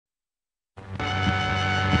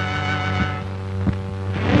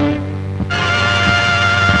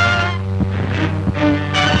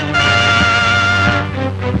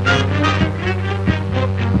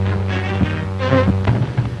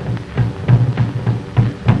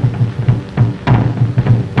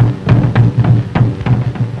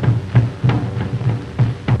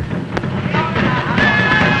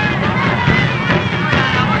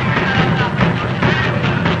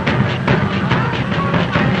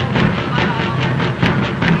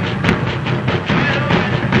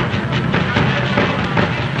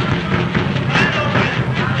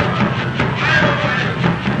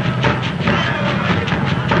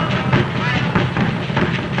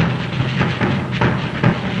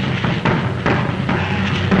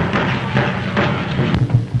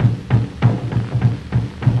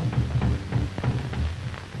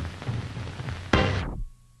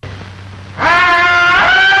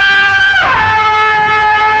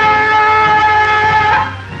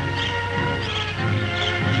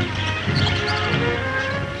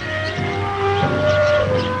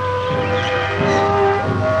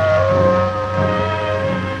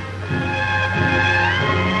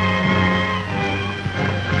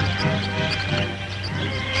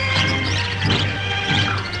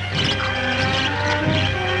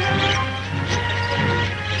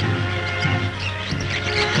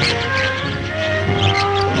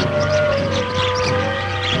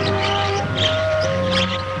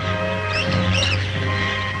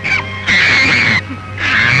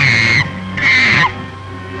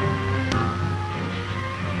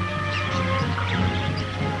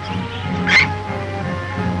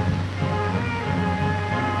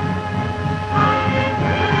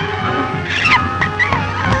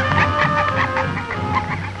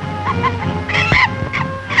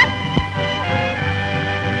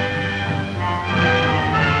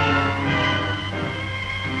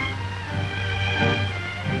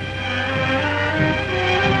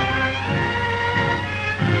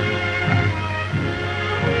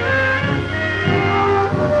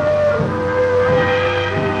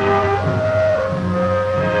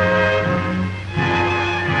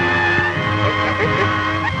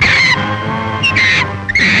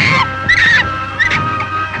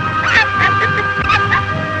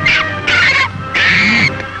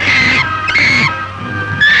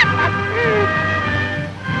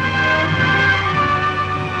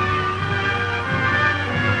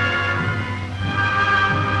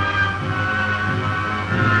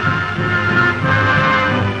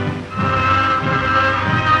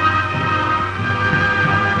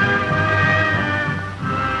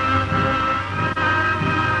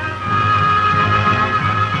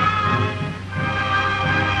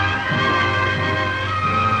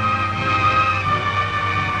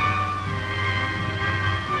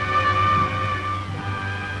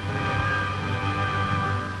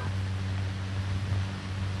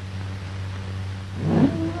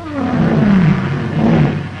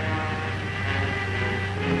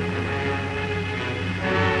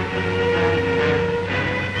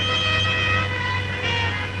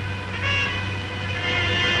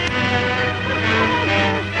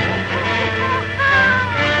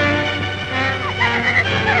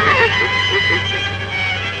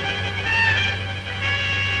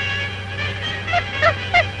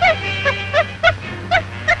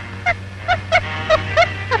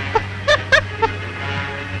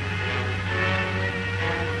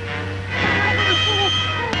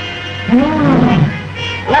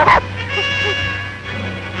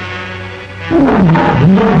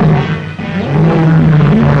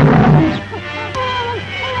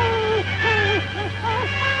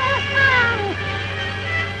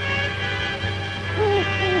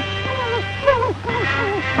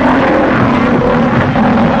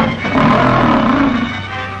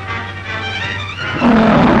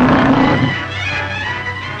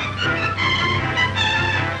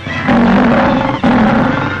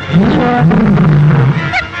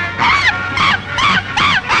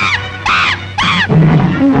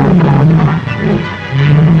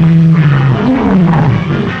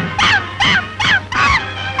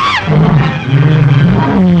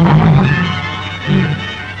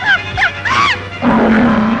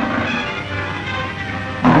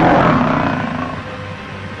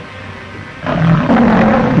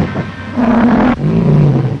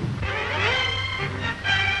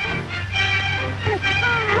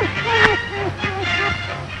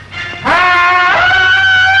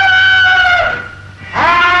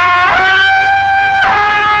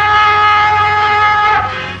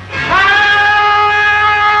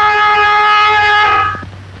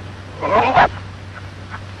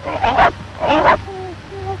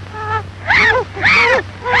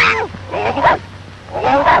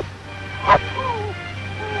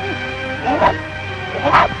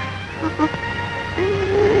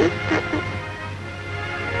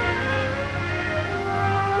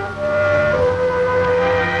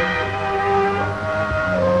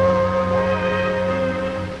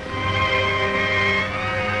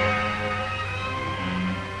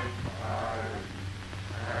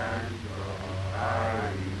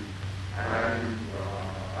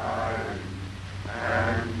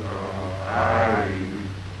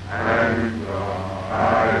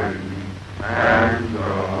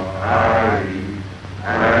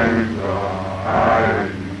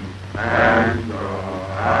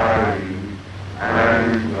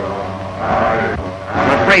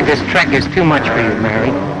This trek is too much for you,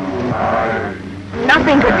 Mary.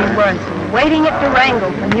 Nothing could be worse than waiting at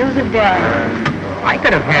Durango for news of Dad. I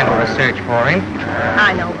could have handled a search for him.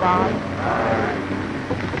 I know, Bob.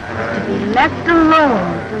 To be left alone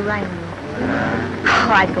at Durango.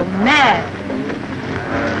 Oh, I'd go mad.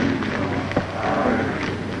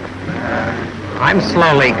 I'm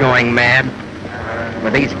slowly going mad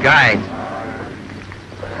with these guides.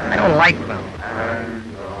 I don't like them.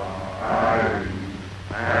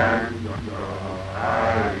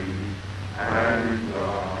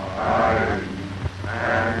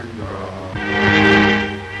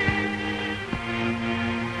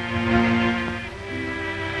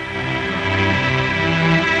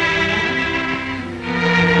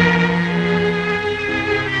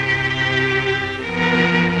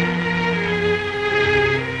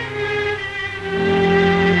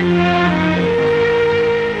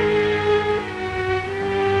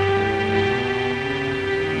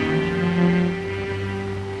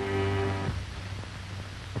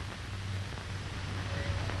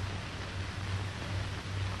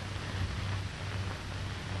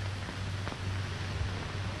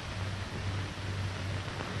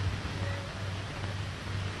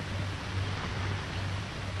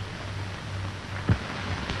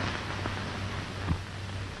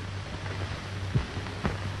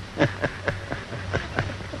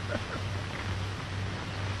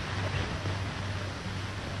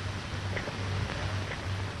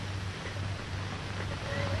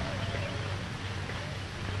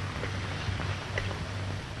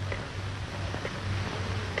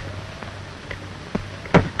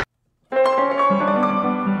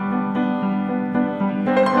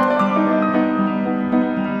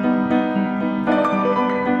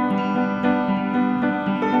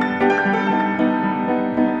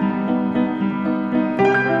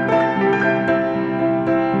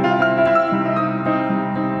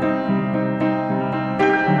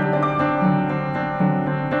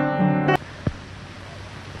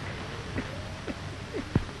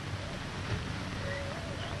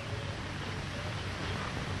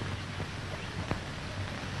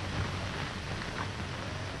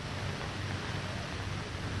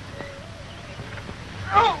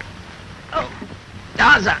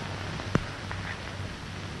 Tarzan!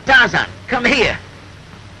 Tarzan, come here!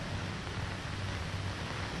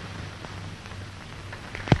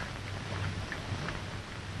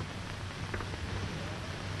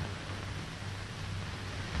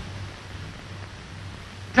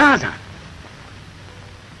 Tarzan!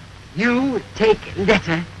 You take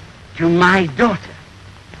letter to my daughter.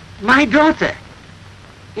 My daughter!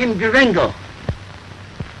 In Durango.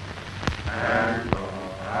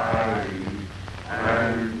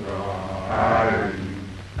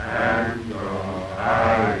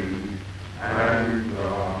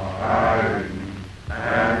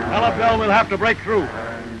 well, we'll have to break through.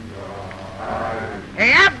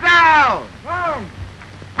 Hey, Edgar! Come!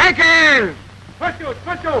 Take it! Push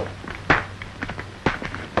you!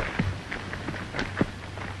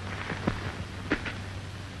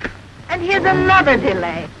 And here's another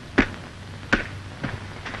delay.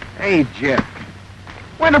 Hey, Jeff.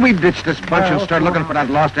 When do we ditch this bunch and start looking for that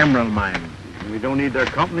lost emerald mine? We don't need their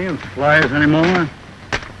company and supplies anymore.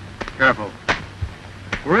 Careful.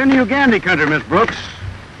 We're in the Uganda country, Miss Brooks,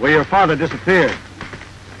 where your father disappeared.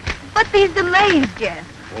 But these delays, Jeff.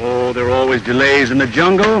 Oh, there are always delays in the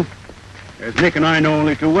jungle, as Nick and I know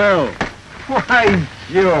only too well. Why,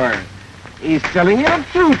 sure. He's telling you the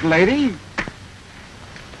truth, lady.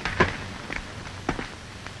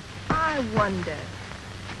 I wonder.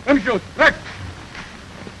 Let me shoot. Rick!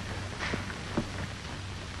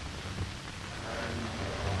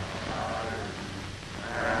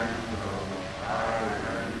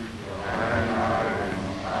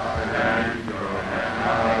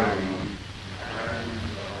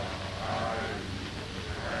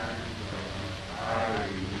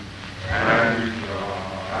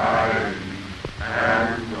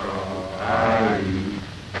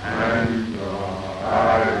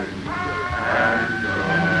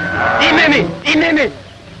 Inene!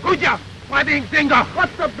 Kuja! Fighting Zinga!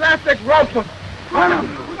 What's the plastic rope?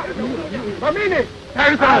 Mamini!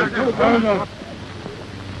 Tarzan!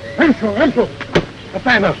 Emsho!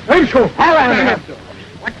 Apana! Emsho!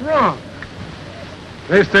 What's wrong?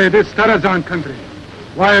 They say this Tarzan country.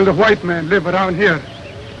 Wild white men live around here.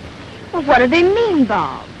 Well, what do they mean,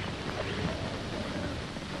 Bob?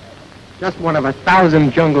 Just one of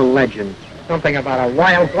 1,000 jungle legends. Something about a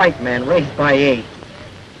wild white man raised by apes.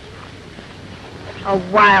 A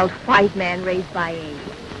wild white man raised by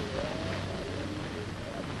apes.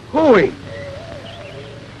 Hooey!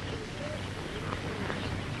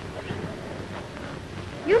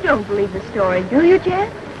 You don't believe the story, do you,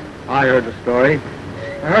 Jeff? I heard the story.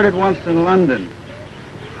 I heard it once in London.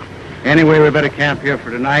 Anyway, we better camp here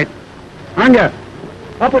for tonight. Anya,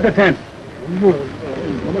 up with the tent.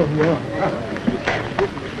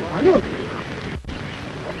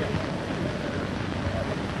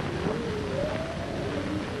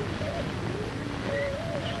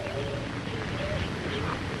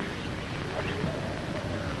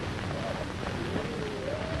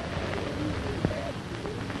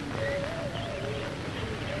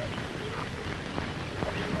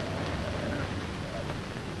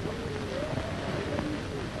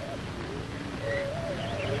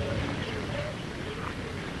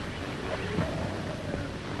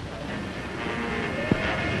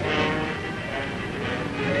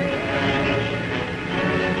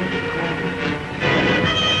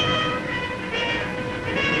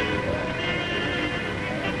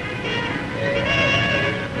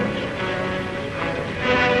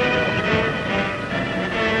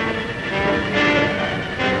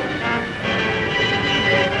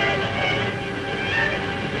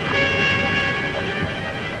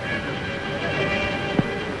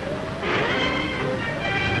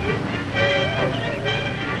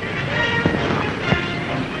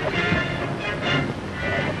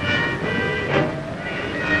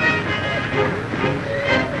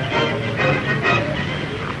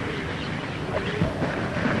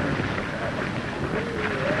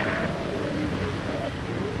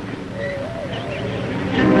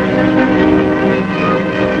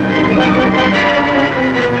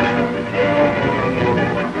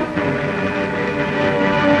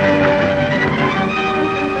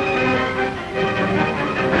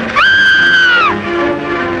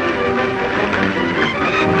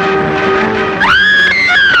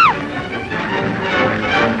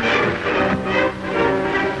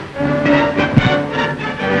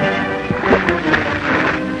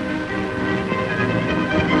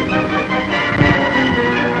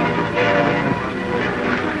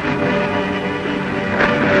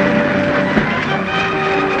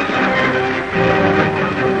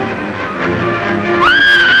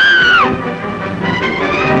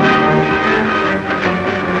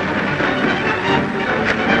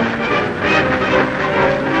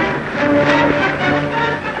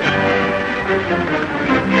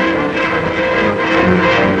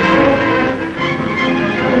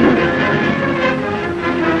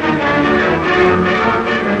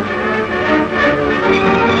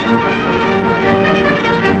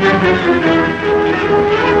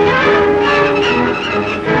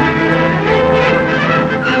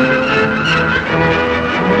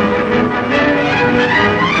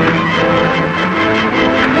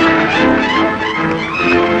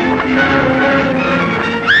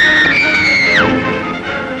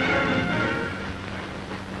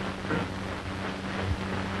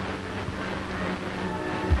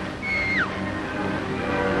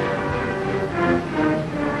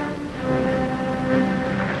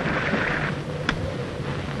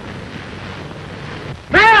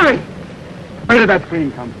 did that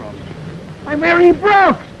scream come from? Why, Mary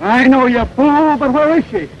Brooks! I know, you fool, but where is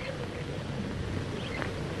she?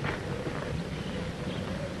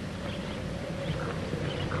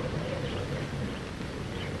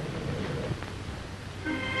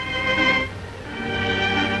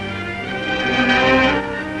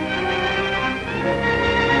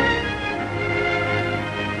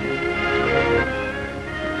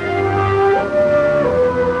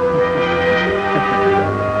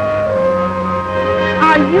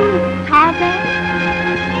 Are you Tarzan?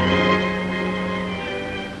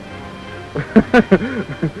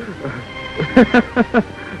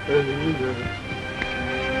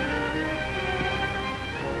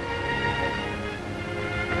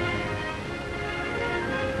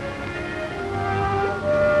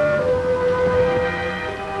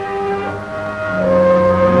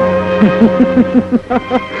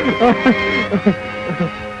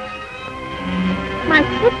 My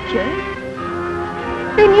picture?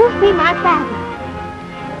 Then you see my father.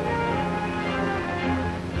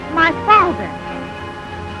 My father.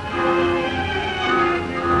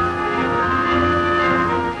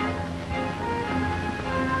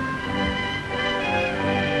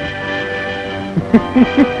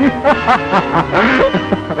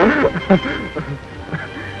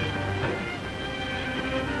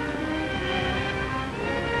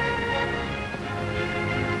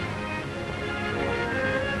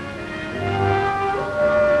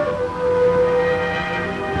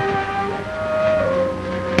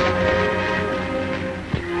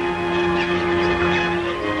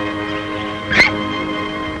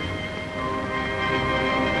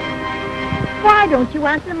 Why don't you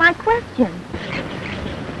answer my question?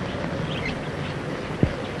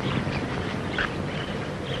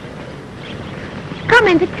 Come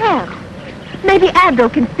into camp. Maybe Abdul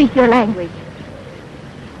can speak your language.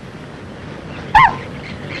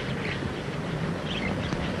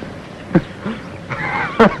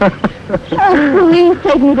 Oh, please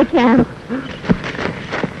take me to camp.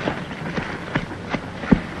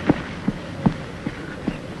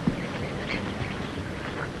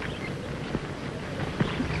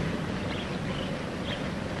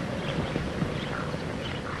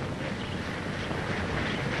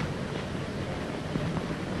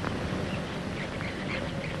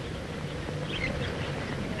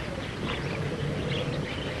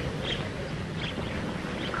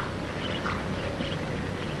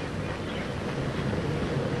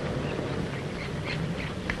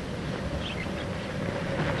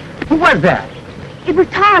 Who was that? It was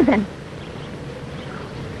Tarzan.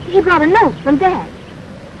 He brought a note from Dad.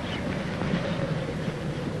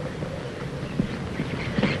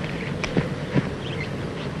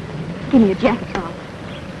 Give me your jacket, Bob.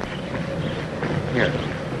 Here.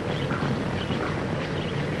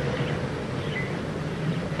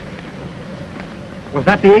 Was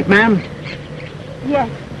that the ape man? Yes.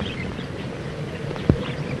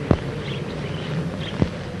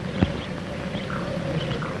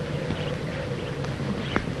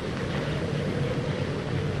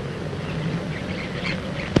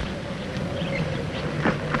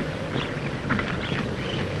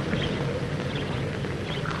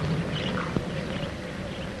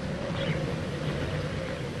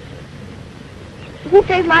 He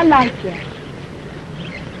saved my life, yes.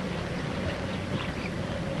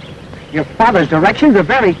 Your father's directions are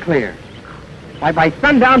very clear. Why, by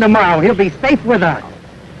sundown tomorrow, he'll be safe with us.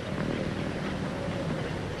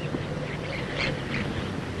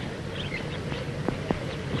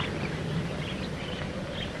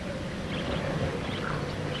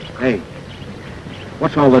 Hey,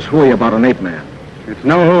 what's all this hooey about an ape man? It's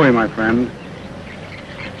no hooey, my friend.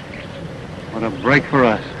 What a break for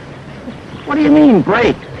us. What do you mean,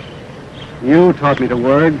 break? You taught me the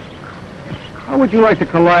word. How would you like to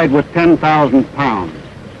collide with 10,000 pounds?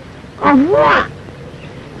 Of what?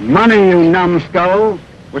 Money, you numbskull,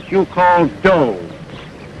 which you call dough.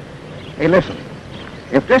 Hey, listen.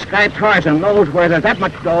 If this guy Tarzan knows where there's that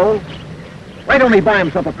much dough, why don't he buy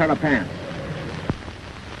himself a pair of pants?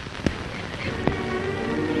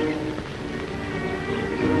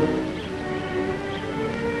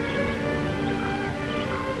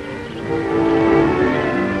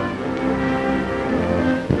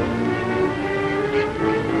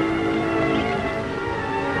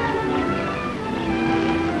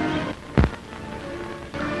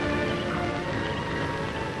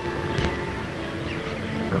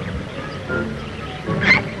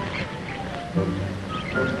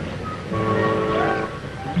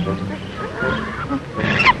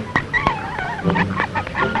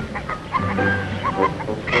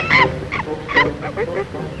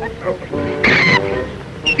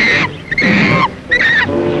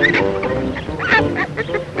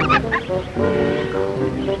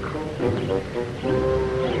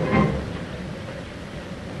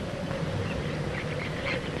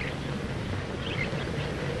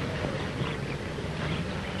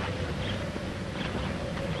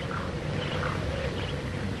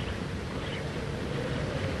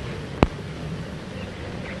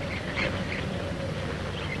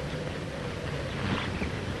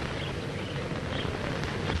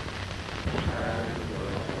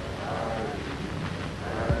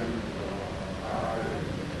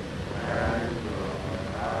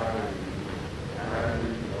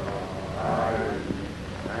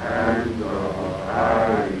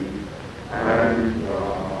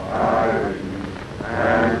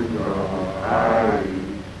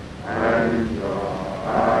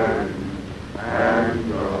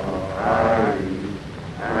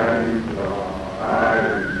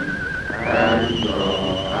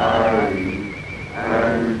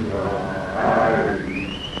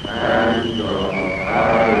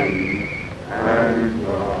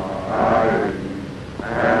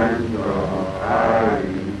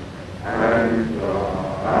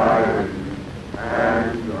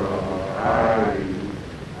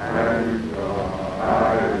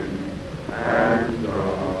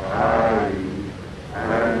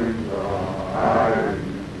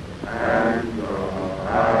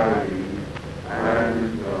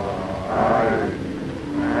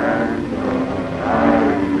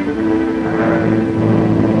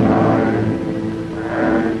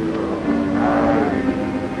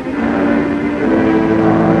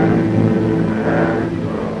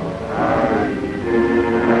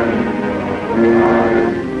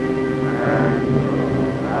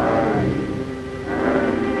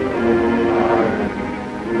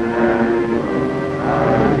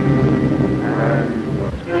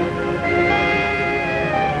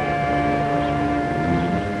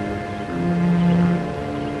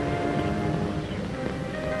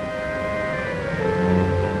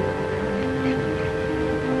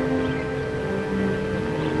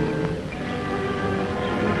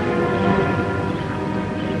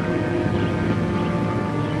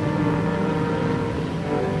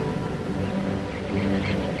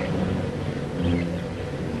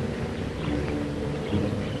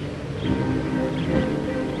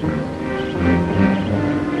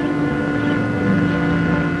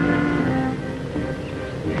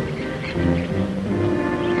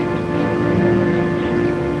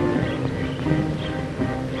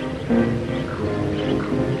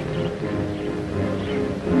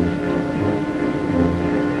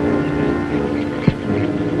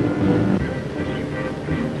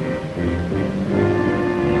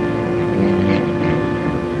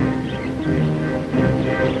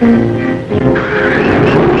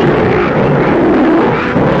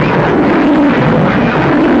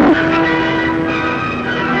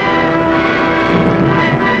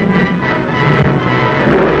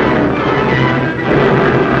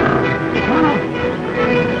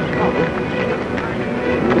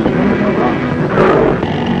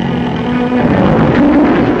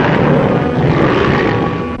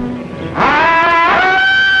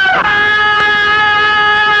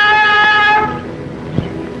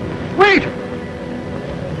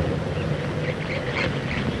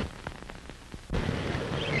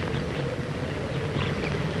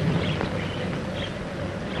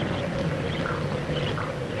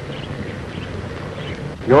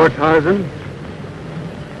 You're Tarzan?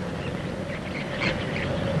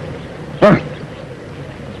 Huh.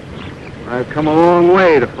 I've come a long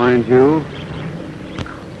way to find you.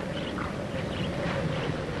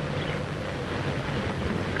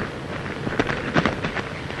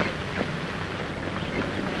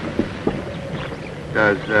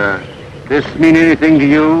 Does this mean anything to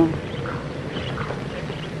you?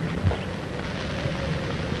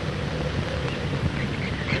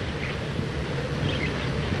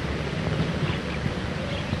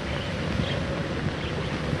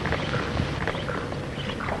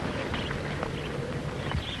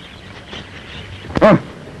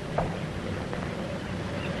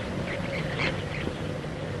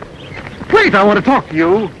 Wait, I want to talk to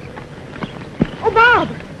you. Oh, Bob!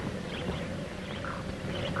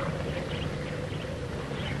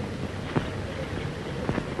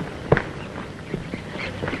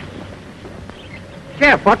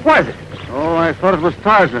 Jeff, what was it? Oh, I thought it was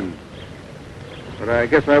Tarzan. But I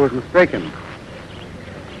guess I was mistaken.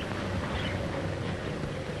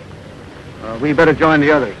 We better join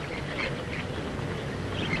the others.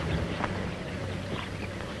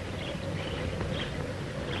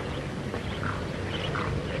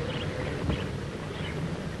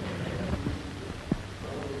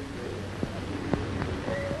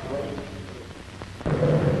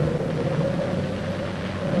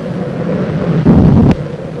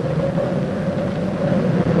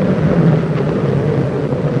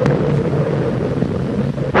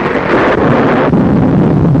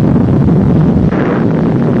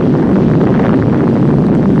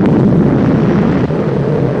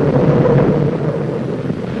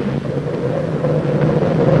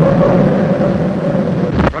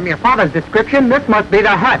 From your father's description, this must be the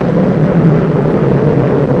hut.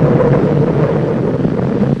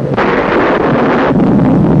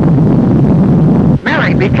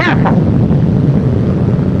 Mary, be careful.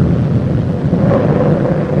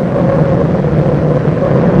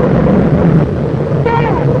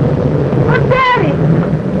 Dad! Oh, Daddy!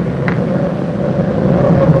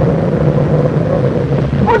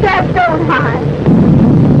 Oh, Dad, don't hide.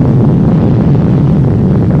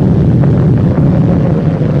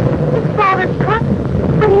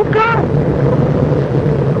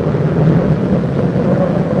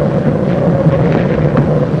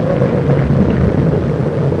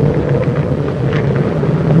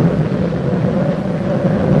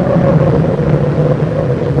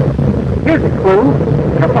 Here's a clue.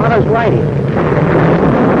 Your father's writing.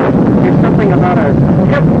 about a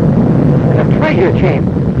temple and a treasure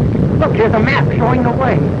chamber. Look, here's a map showing the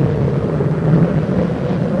way.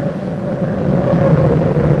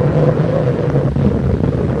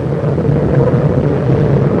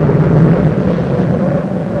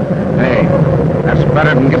 Hey, that's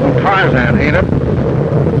better than getting Tarzan, ain't it?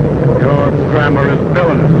 Your grammar is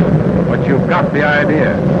villainous, but you've got the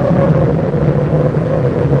idea.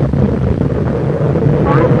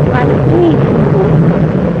 By the sea people,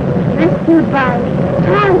 rescued by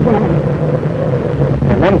Tarzan.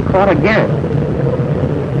 And then caught again.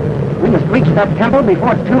 We must reach that temple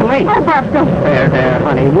before it's too late. Oh, Bob, don't. There,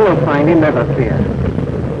 honey. We'll find him, never fear.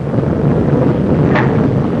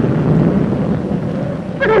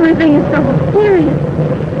 But everything is so mysterious,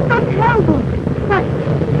 so terrible. But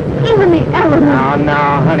even the elements.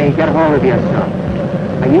 Now, honey, get hold of yourself.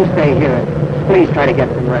 Now, you stay here. Please try to get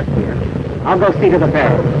some rest here. I'll go see to the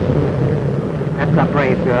barracks. That's a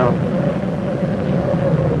brave girl.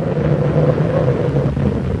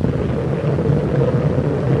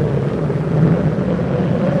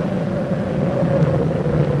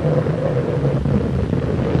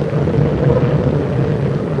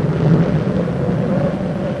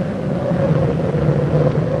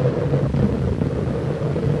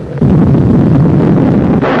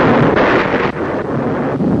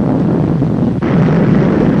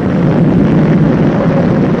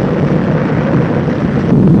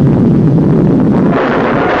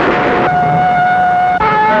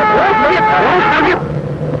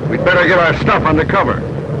 Get our stuff under cover.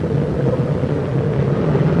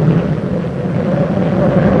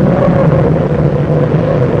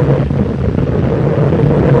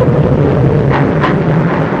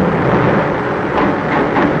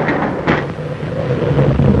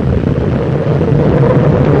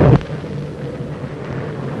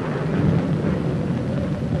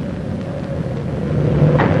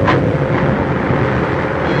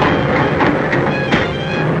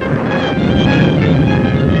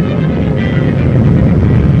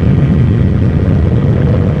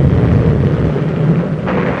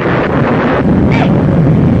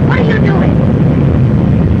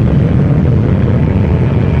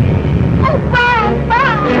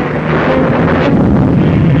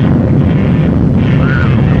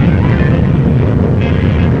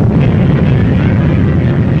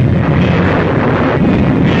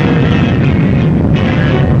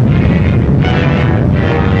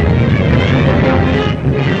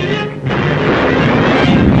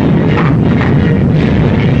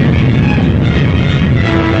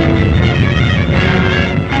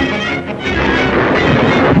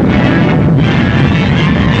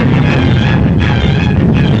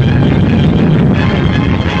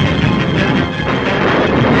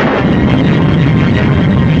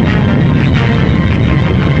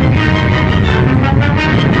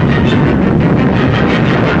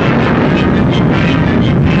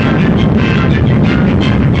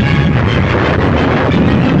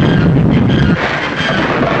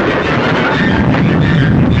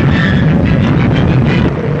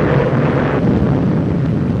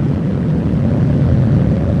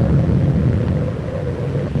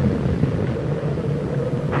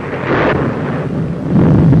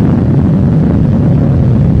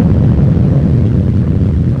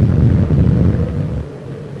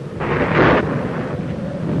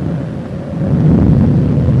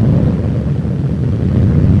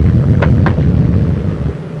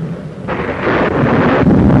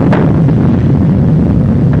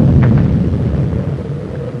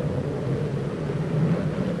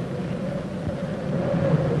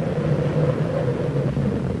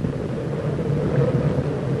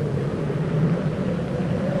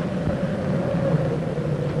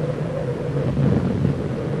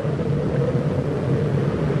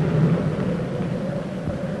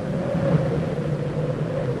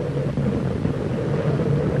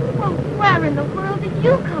 Where in the world did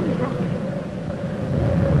you come from?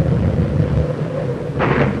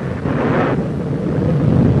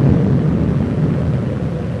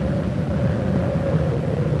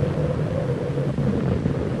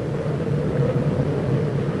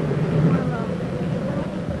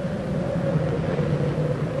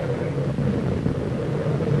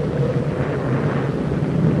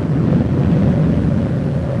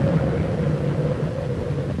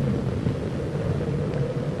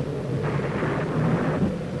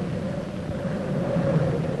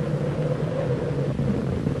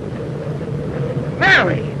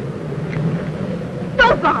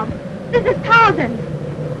 This is Tarzan.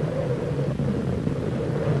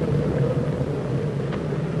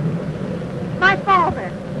 My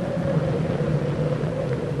father.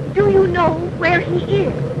 Do you know where he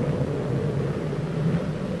is?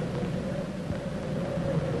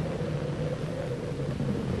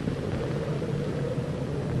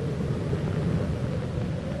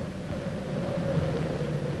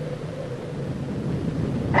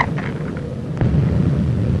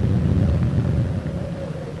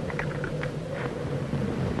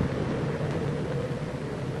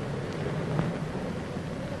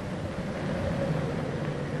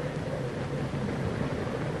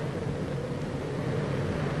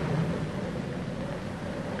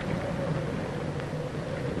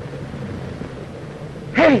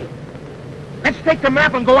 take the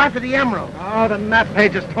map and go after the emerald. Oh, the map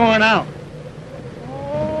page is torn out.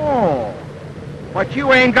 Oh. But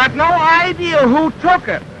you ain't got no idea who took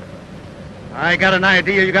it. I got an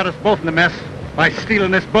idea you got us both in the mess by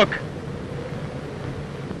stealing this book.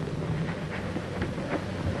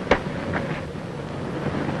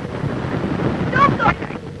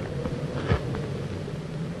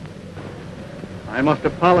 I must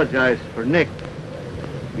apologize for Nick.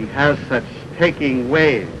 He has such taking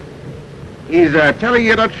ways. He's telling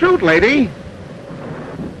you the truth, lady.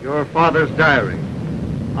 Your father's diary,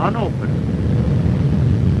 unopened.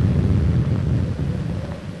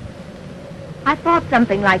 I thought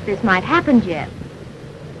something like this might happen, Jeff.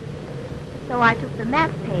 So I took the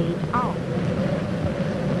map page off.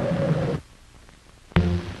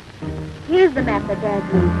 Here's the map that Dad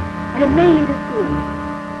used, and it may lead us through.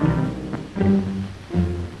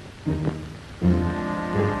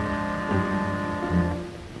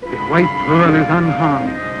 The white pearl is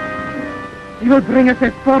unharmed. She will bring us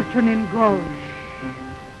a fortune in gold.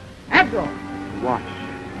 Edgar! Watch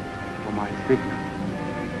for my signal.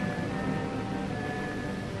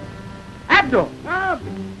 Abdul!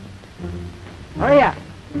 Hurry up.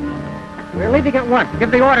 We're leaving at once. Give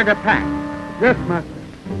the order to pack. Yes, master.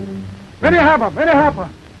 Very harbor, very harbor.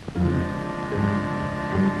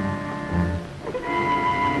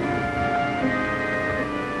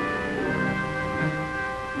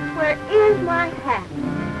 Where is my hat?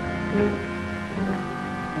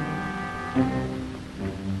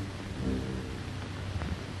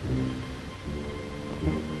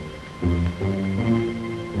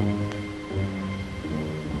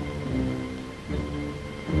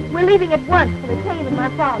 We're leaving at once for the cave of my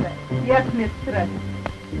father. Yes, mistress.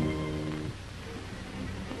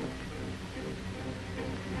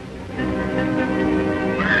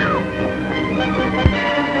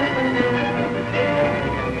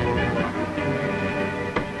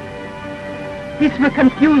 This will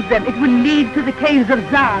confuse them. It will lead to the caves of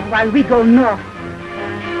Zar while we go north.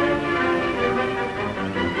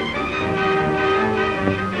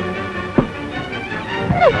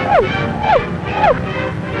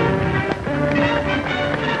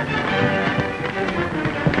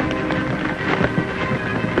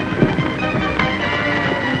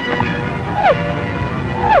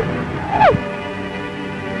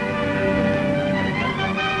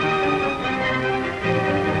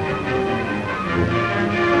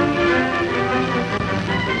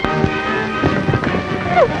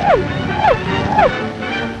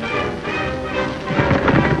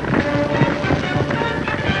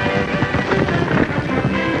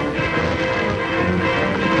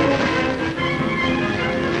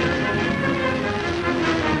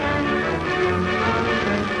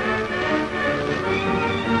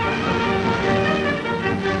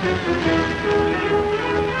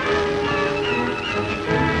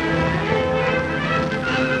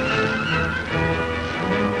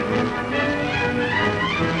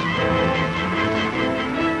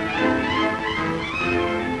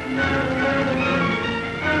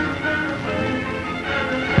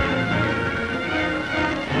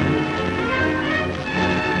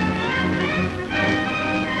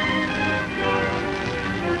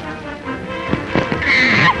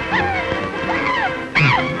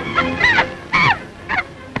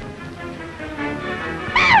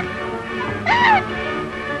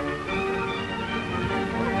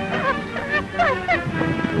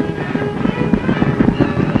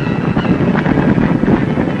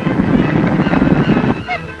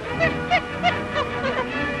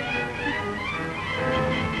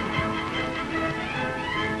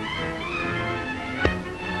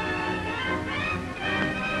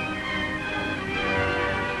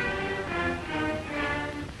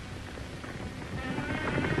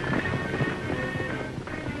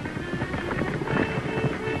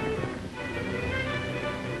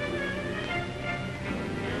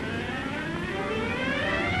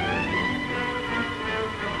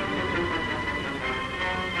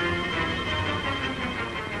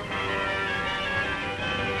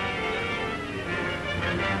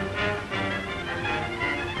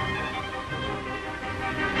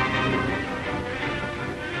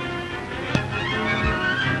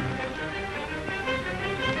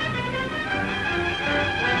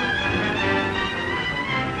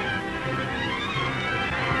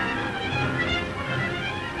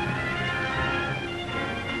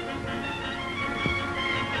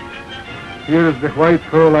 Here is the white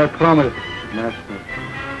pearl I promised, master.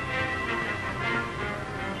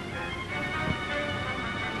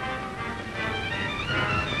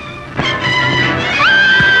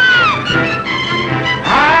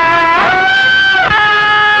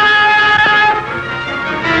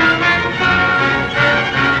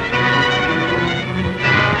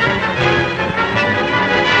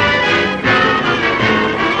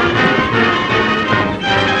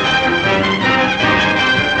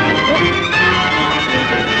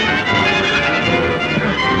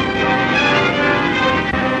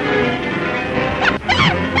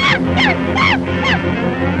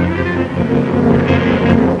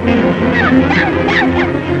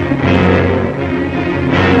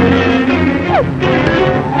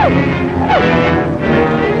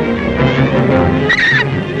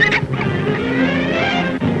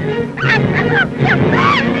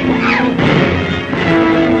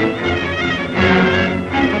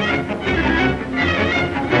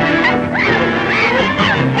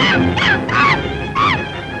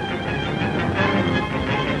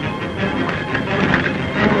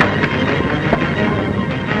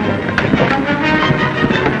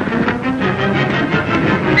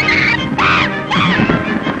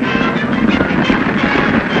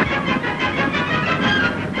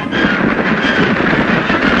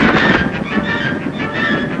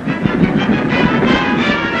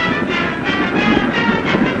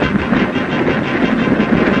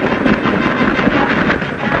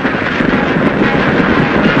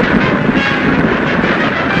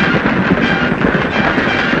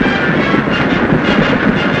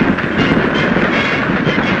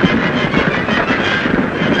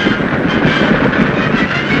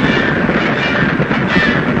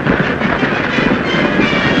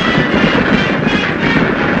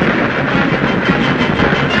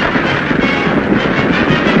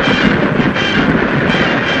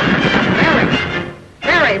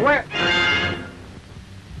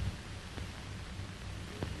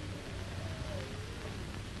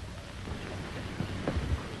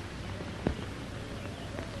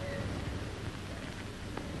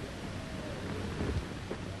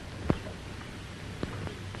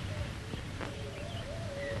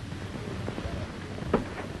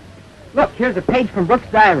 here's a page from Brooks'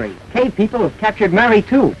 diary. Cave people have captured Mary,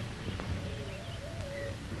 too.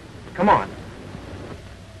 Come on.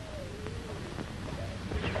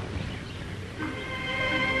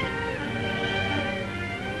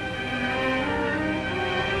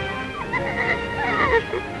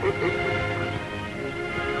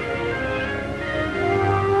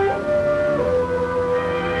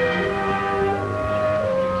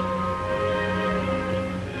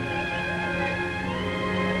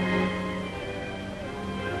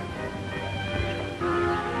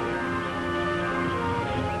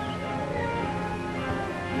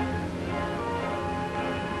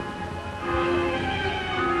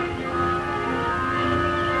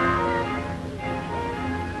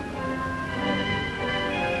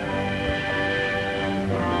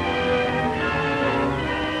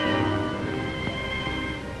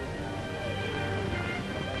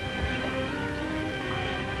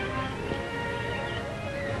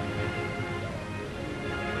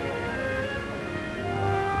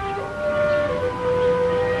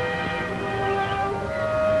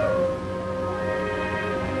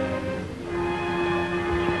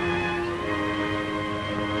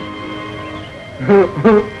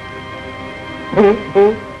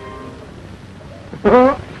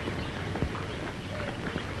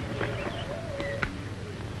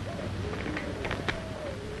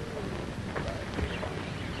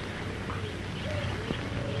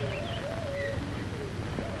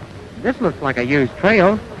 This looks like a used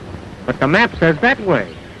trail, but the map says that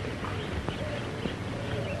way.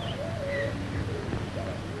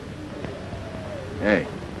 Hey,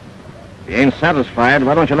 if you ain't satisfied,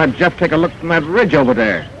 why don't you let Jeff take a look from that ridge over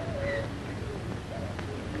there?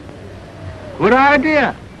 Good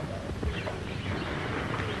idea.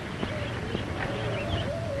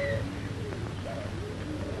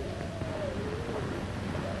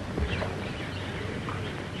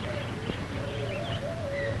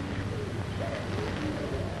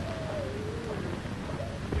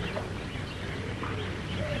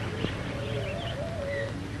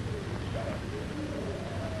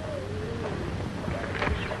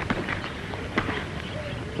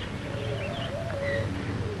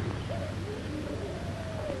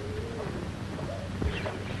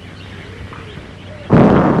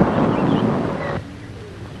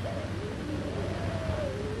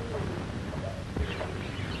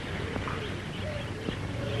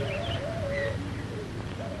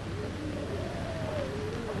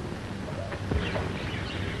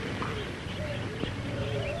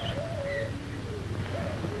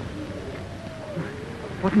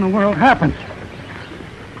 What in the world happened?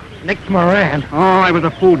 Nick Moran. Oh, I was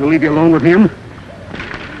a fool to leave you alone with him.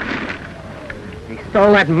 He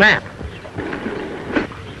stole that map.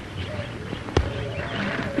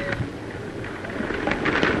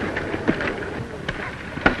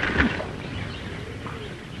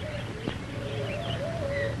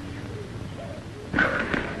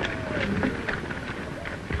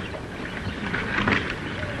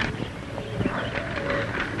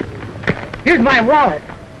 Here's my wallet.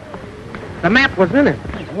 The map was in it.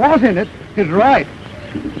 It was in it. He's right.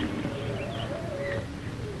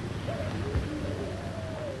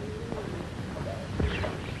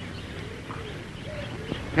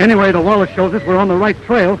 Anyway, the wallet shows us we're on the right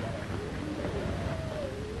trail.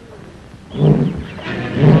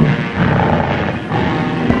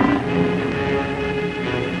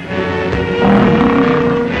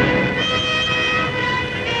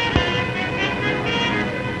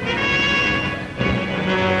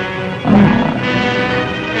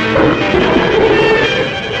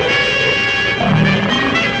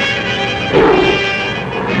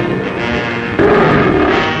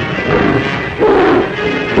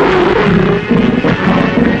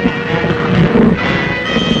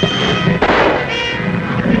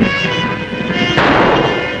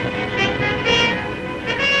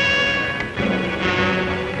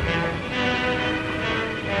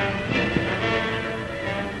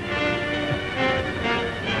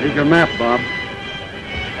 Here's your map, Bob.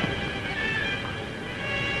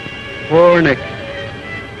 Poor Nick.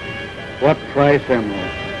 What price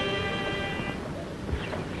emerald?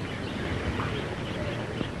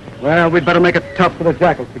 Well, we'd better make it tough for the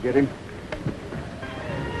jackals to get him.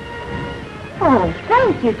 Oh,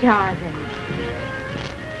 thank you, Tarzan.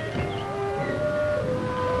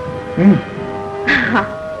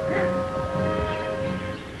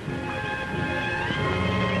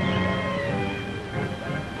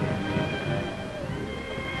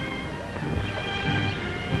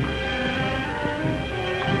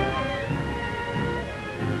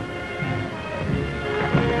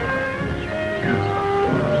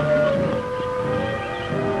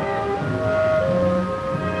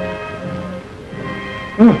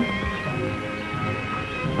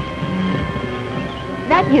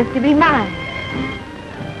 He is to be mine.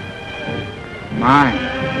 Mine.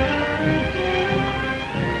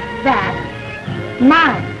 That.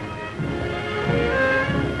 Mine.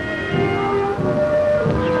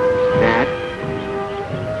 That.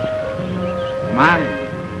 Mine.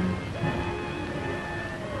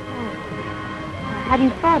 I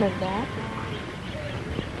hadn't thought of that.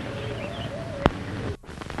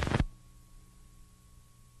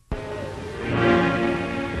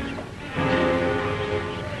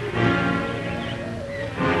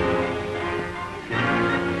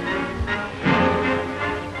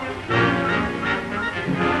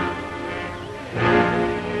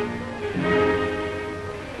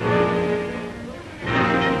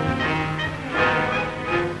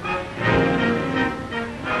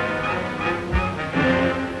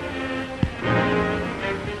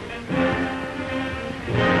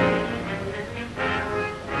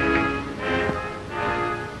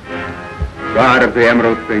 God of the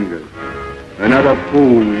Emerald Fingers, another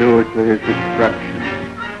fool lured to his destruction.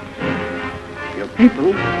 Your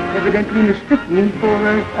people evidently mistook me for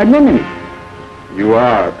an enemy. You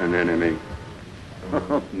are an enemy.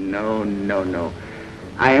 Oh, no.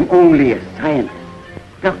 I am only a scientist.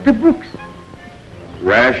 Dr. Brooks.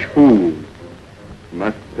 Rash fools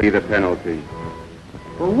must pay the penalty.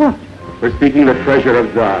 For what? For seeking the treasure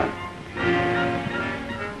of Zar.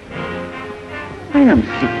 I am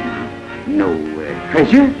seeking no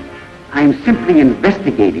treasure. I am simply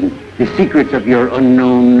investigating the secrets of your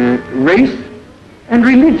unknown race and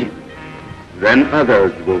religion. Then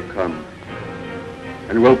others will come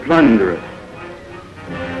and will plunder it.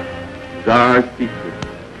 Zar's secrets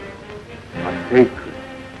are sacred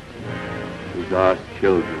to Zar's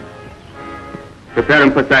children. Prepare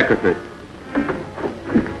them for sacrifice.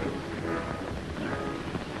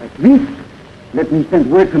 At least, let me send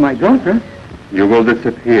word to my daughter. You will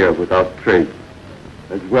disappear without trace,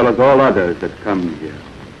 as well as all others that come here.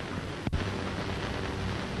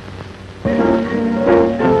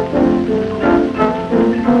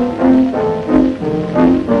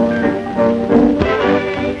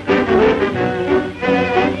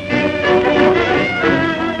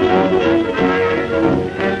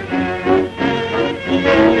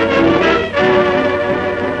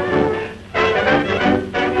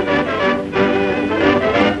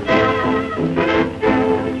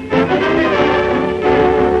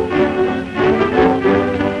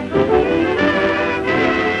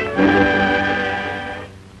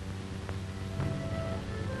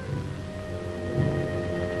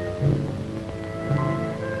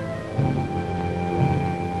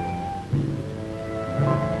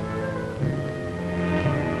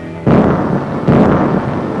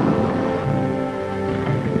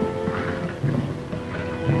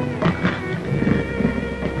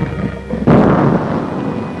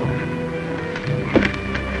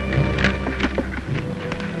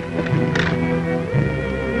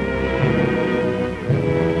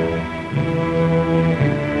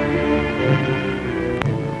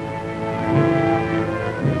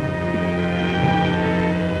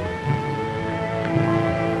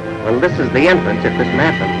 This is the entrance if this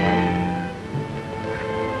map is right.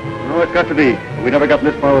 No, it's got to be. We never got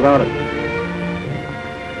this far without it.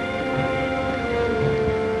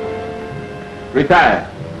 Retire.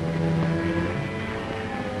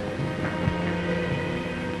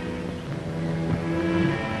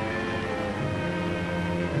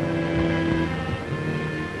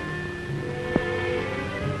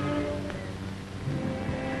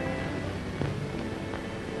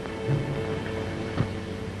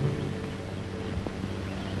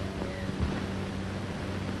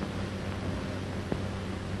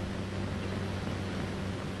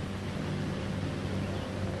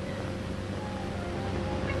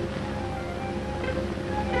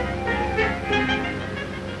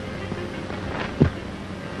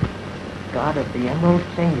 God of the Emerald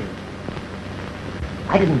Fingers.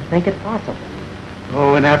 I didn't think it possible.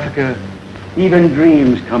 Oh, in Africa, even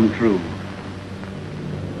dreams come true.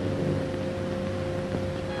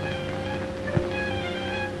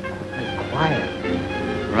 It's quiet.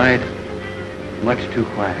 Right. Much too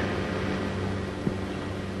quiet.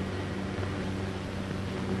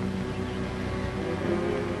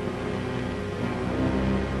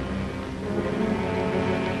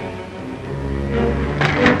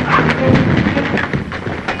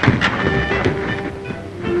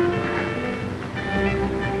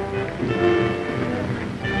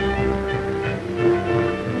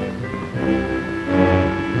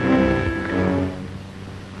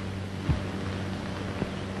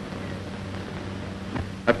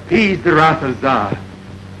 Appease the wrath of Zar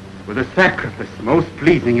with a sacrifice most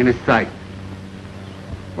pleasing in his sight.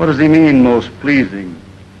 What does he mean, most pleasing?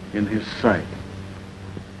 in his sight.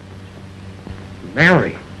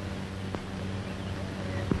 Mary.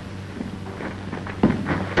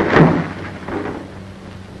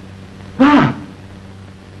 Ah!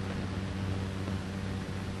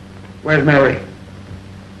 Where's Mary?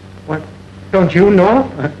 What? Don't you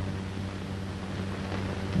know?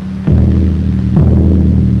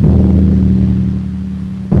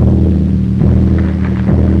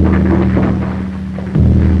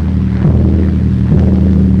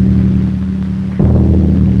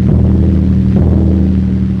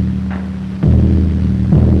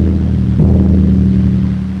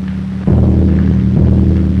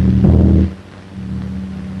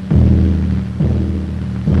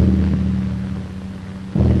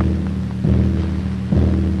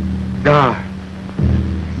 Zar.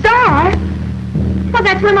 Zar? Well,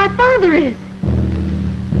 that's where my father is.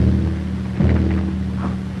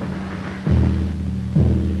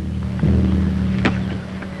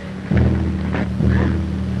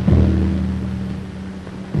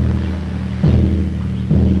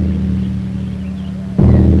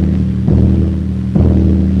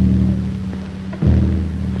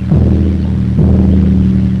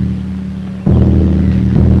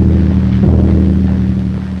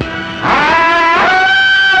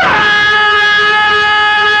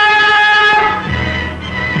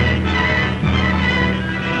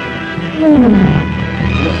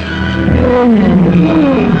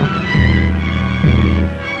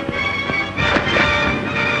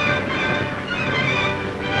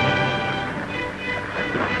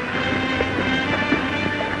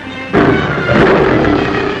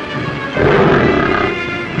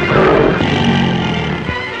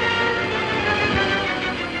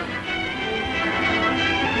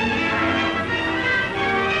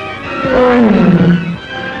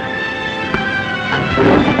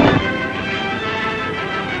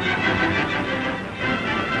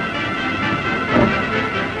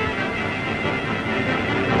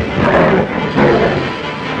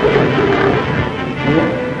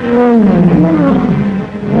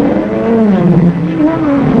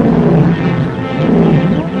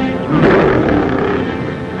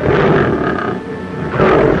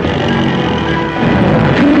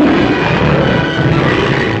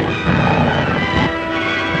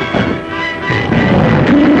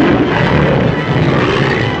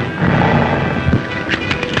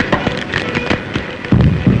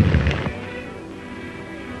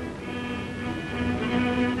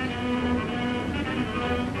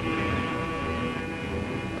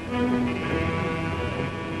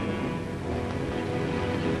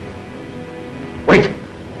 Wait!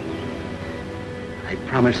 I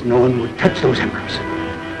promised no one would touch those embers.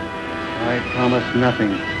 I promised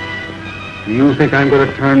nothing. Do you think I'm going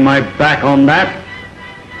to turn my back on that?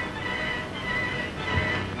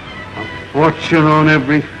 A fortune on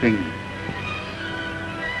every finger.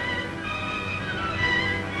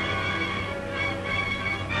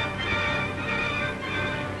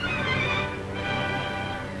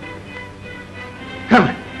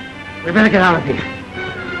 Come, we better get out of here.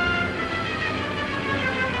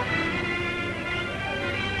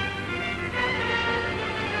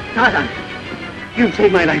 Tarzan, you've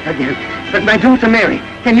saved my life again. But my daughter Mary,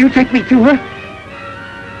 can you take me to her?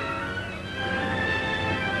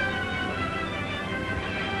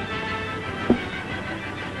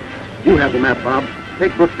 You have the map, Bob.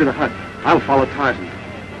 Take Brooks to the hut. I'll follow Tarzan.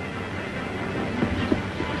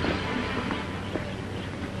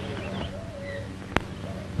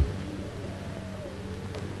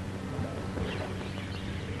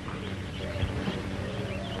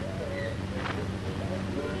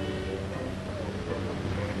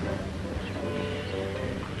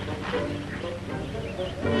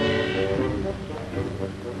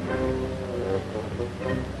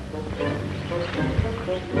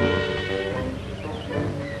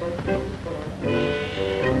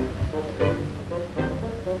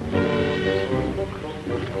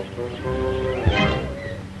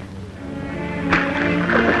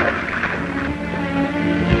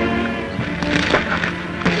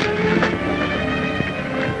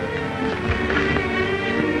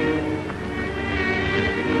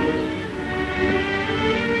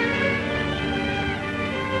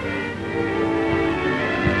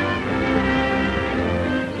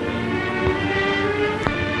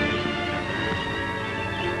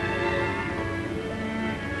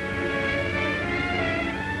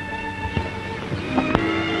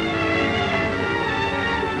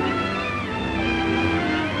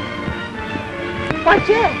 Why,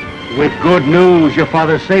 Jeff? With good news, your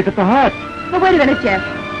father's safe at the hut. But wait a minute, Jeff.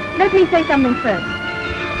 Let me say something first.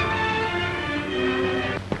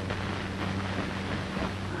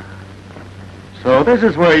 So this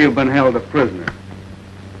is where you've been held a prisoner.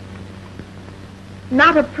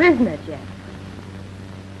 Not a prisoner, Jeff.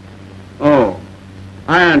 Oh,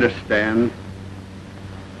 I understand.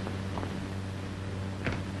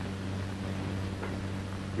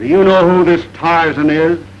 Do you know who this Tarzan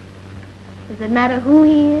is? Does it matter who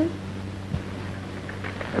he is?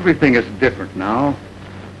 Everything is different now.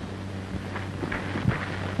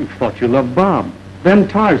 You thought you loved Bob, then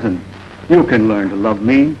Tarzan. You can learn to love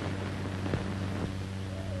me.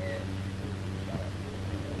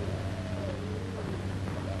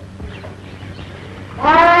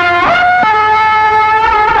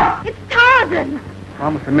 It's Tarzan!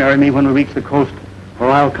 Promise to marry me when we reach the coast, or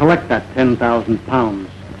I'll collect that 10,000 pounds.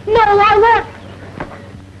 No, I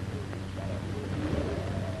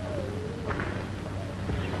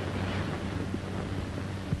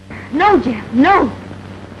won't. No, Jeff, no.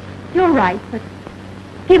 You're right, but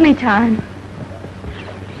give me time.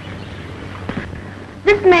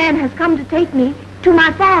 This man has come to take me to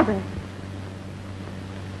my father.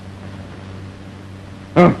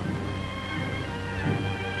 Huh?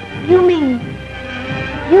 You mean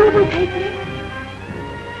you will take me?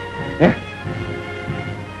 Yeah.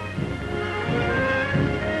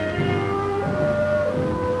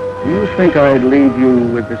 Do you think I'd leave you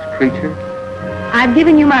with this creature? I've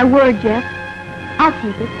given you my word, Jeff. I'll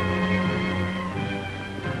keep it.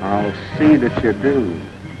 I'll see that you do.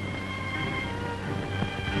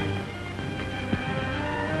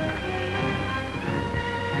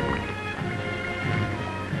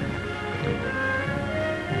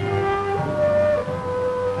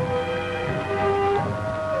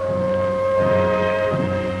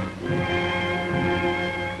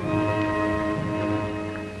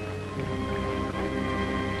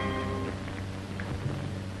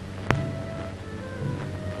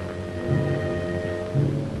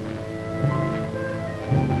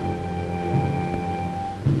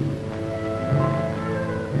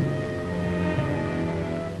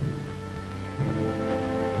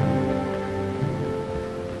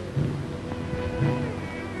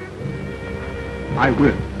 I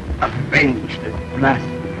will avenge this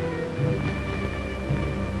blasphemy.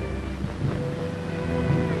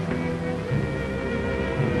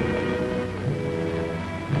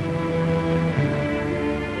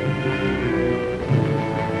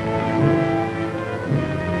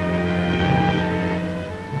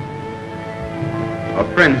 Our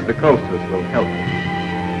friends, the coasters, will help us.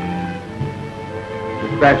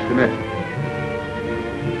 Dispatch the message.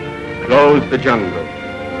 Close the jungle.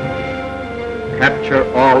 Capture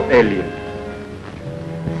all aliens.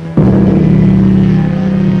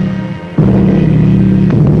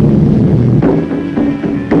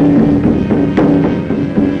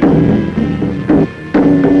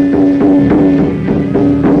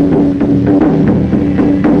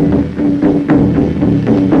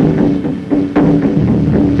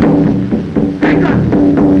 Anchor!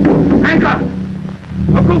 Anchor!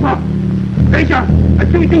 Okupa! Danger! A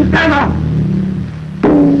shooting stammer!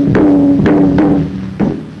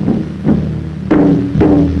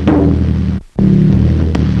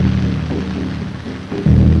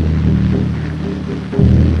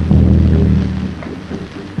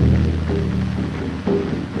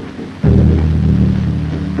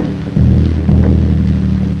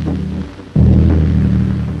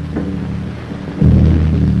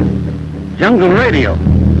 Jungle radio.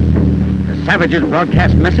 The savages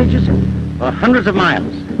broadcast messages for hundreds of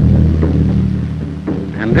miles.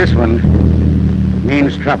 And this one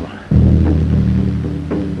means trouble.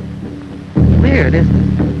 Weird, isn't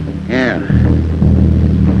it? Yeah.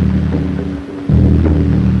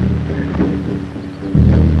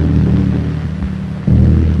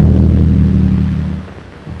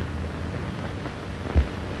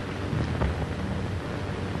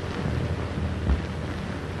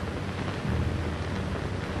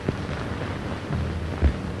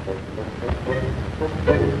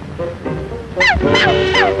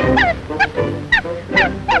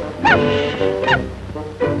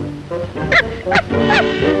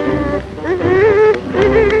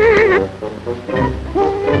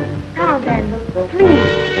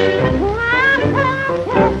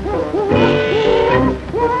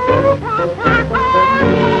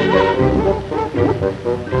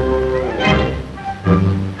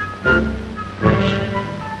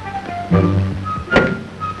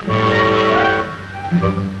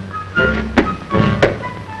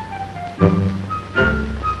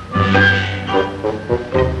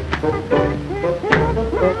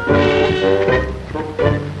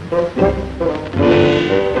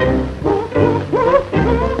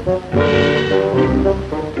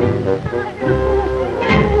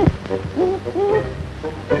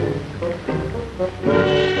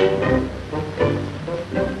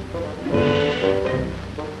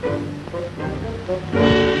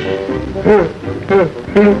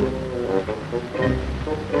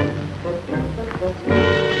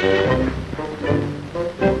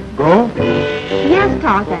 Go? Yes,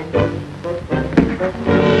 Tarzan.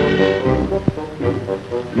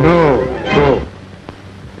 No, go.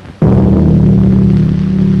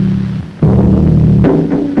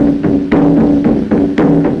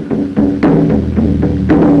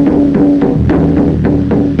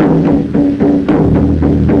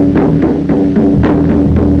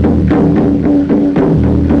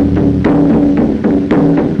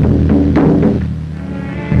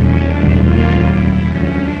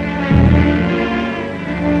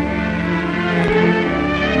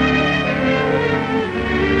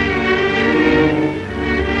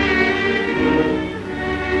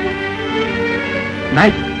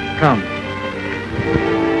 Night come.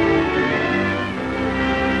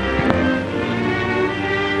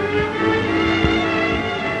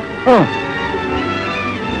 Oh.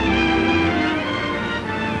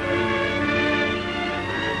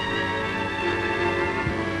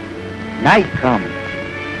 Night come.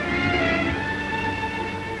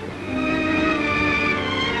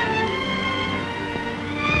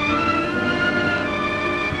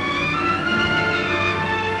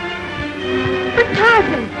 But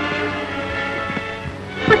Tarzan!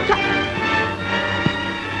 But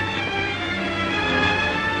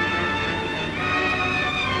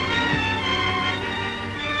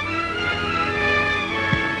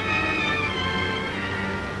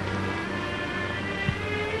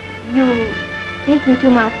You take me to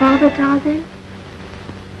my father, Tarzan?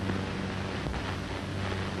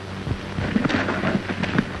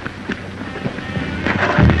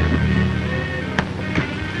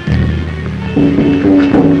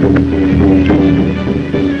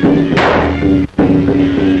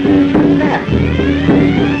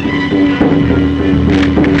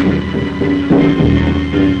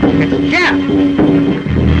 It's Jeff!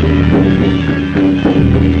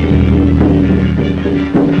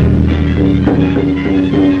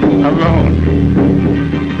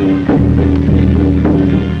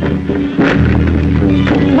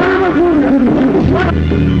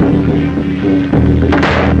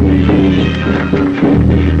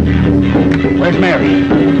 Where's Mary?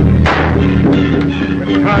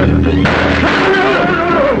 Where's Tarzan?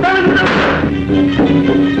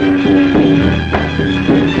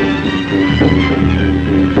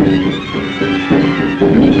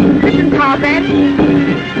 Listen, Tarzan.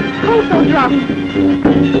 Also drunk.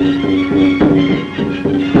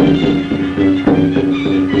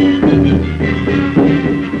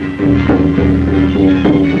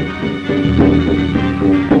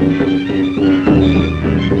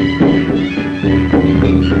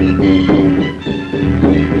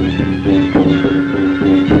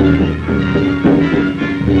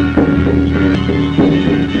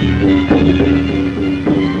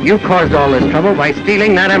 You caused all this trouble by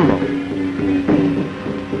stealing that emerald.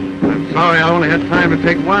 I'm sorry I only had time to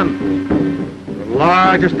take one. The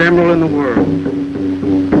largest emerald in the world.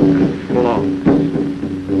 And flawless.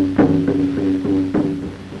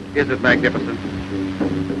 Is it magnificent?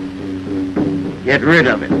 Get rid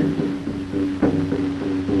of it.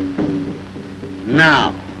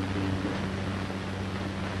 Now.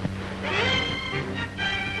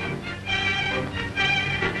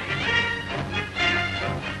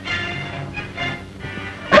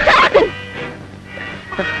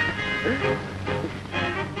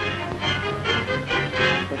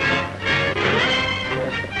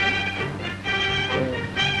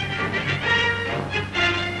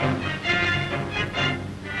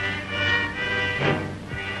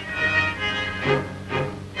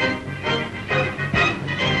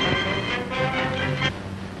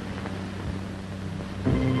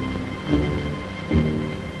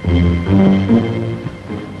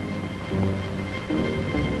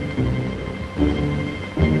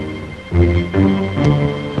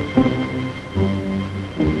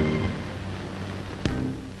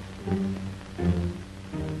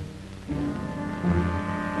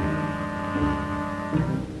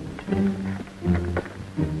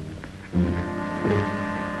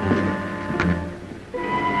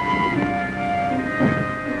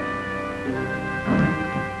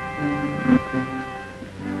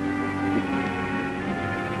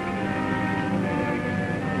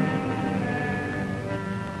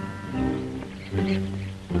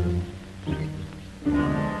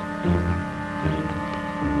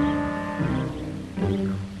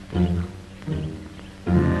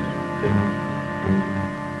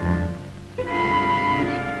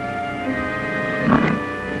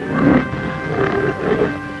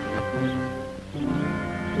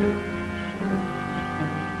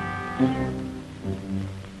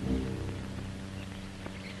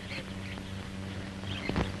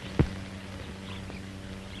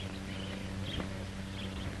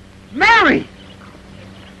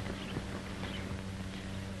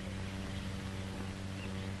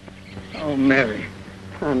 Oh, Mary.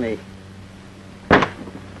 Honey.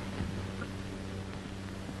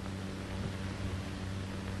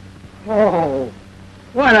 Oh,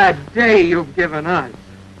 what a day you've given us.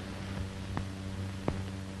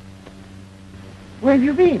 Where have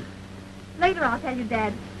you been? Later I'll tell you,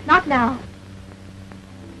 Dad. Not now.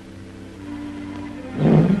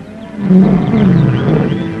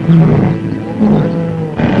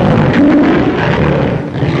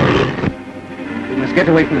 We must get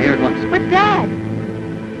away from here at once. But, Dad,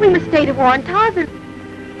 we must stay to warn Tarzan.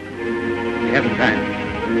 We haven't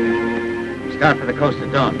time. We start for the coast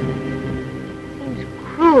at dawn. Seems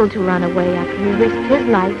cruel to run away after he risked his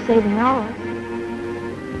life saving ours.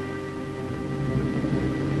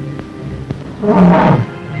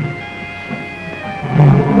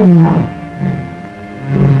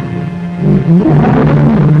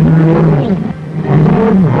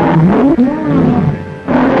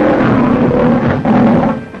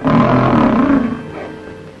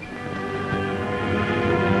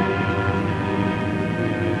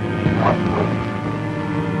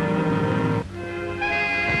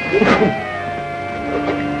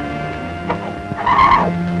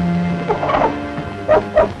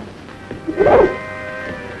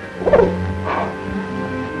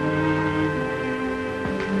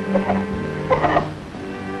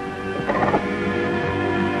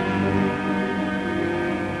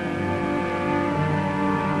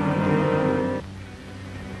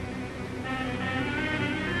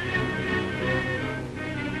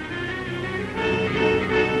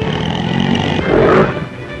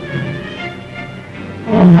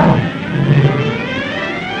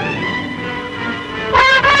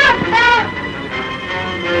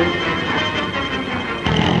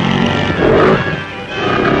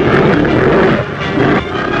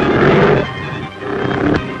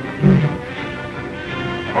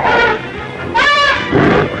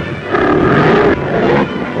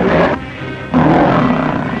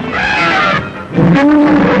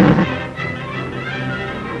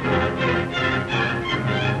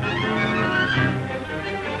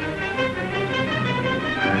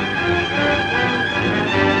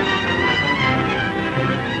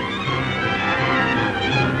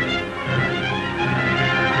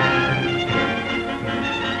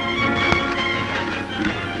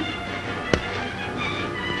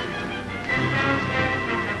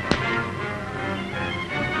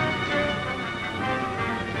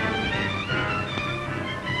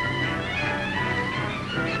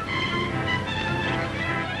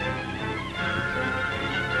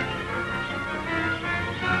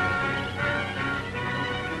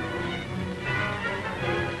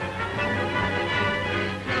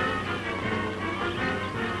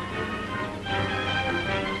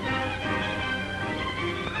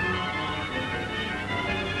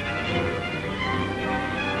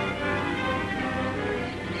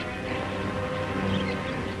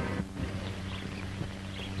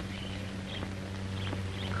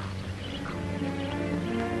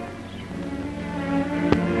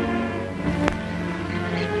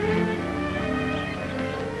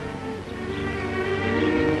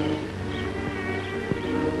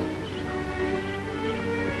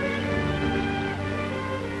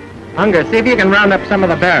 Hunger, see if you can round up some of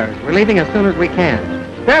the bears. We're leaving as soon as we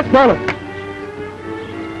can. That's Bullet.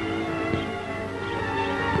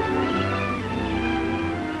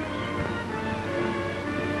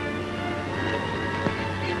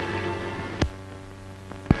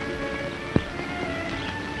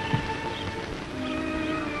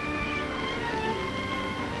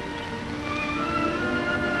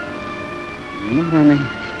 Honey.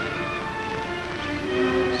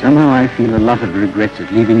 Somehow I feel a lot of regrets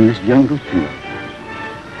at leaving this jungle, too.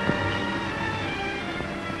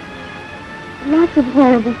 Lots of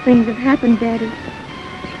horrible things have happened, Daddy.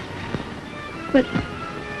 But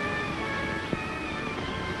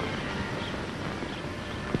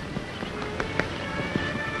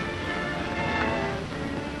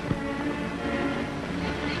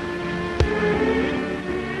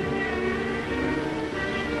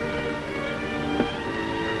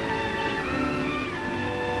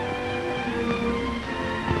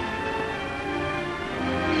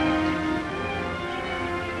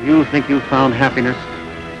You think you found happiness?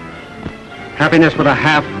 Happiness with a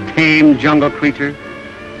half-tamed jungle creature?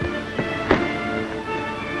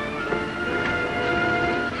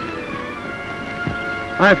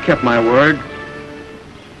 I've kept my word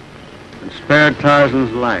and spared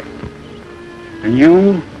Tarzan's life. And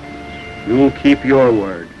you'll keep your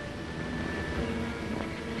word.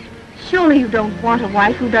 surely you don't want a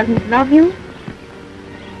wife who doesn't love you?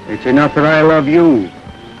 It's enough that I love you.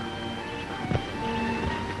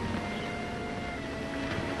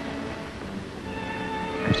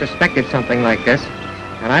 suspected something like this,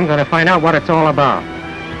 and I'm going to find out what it's all about.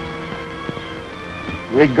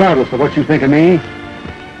 Regardless of what you think of me,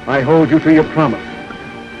 I hold you to your promise.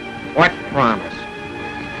 What promise?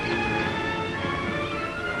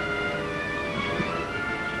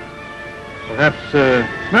 Perhaps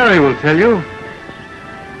Mary will tell you.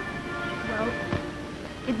 Well,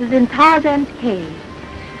 it was in Tarzan's cave.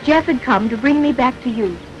 Jeff had come to bring me back to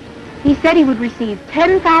you. He said he would receive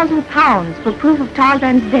 10,000 pounds for proof of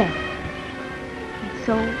Tarzan's death. And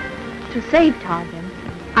so, to save Tarzan,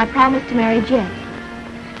 I promised to marry Jeff.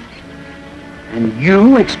 And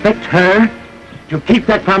you expect her to keep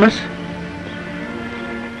that promise?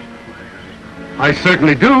 I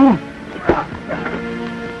certainly do.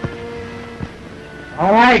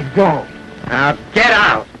 All right, go. Now, get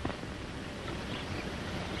out!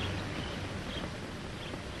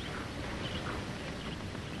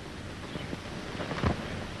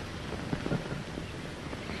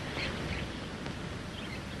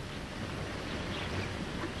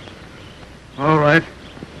 All right.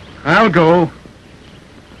 I'll go.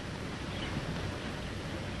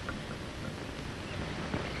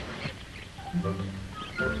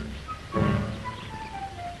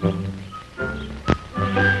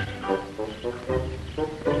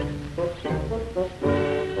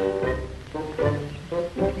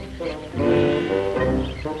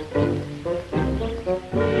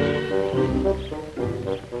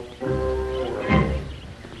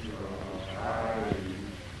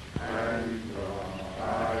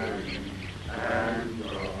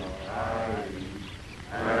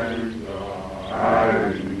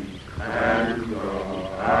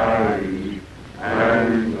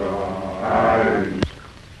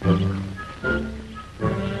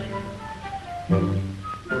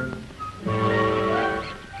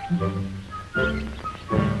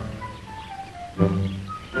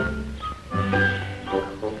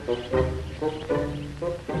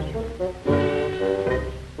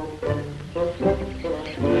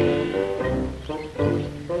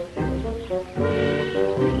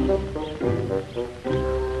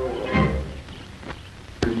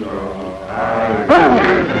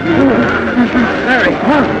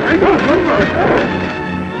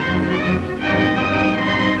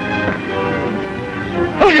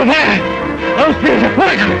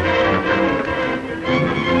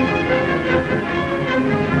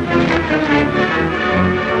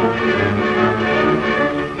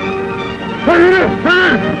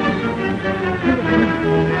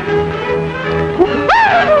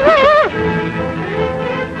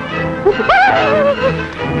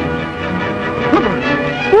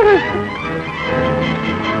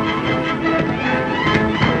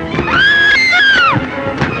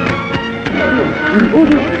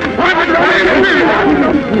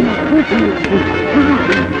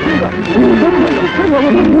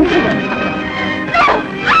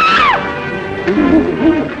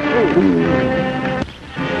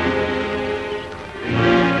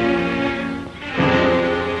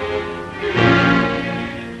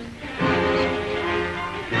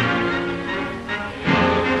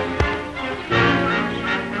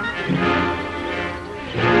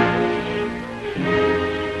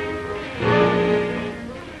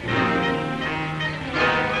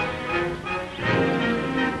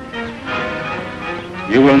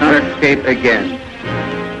 You will not escape again.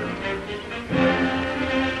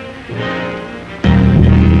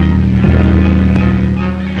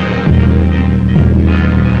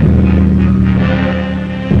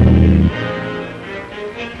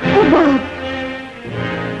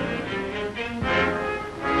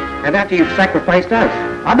 And after you've sacrificed us,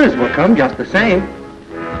 others will come just the same.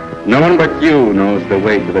 No one but you knows the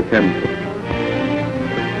way to the temple.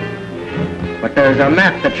 But there's a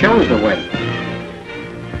map that shows the way.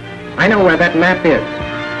 I know where that map is.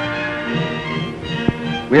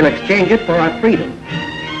 We'll exchange it for our freedom.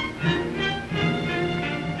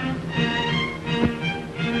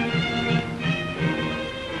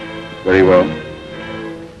 Very well.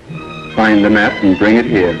 Find the map and bring it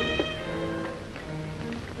here.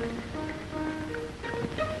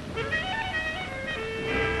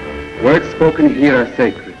 Words spoken here are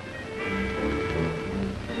sacred.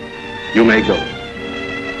 You may go.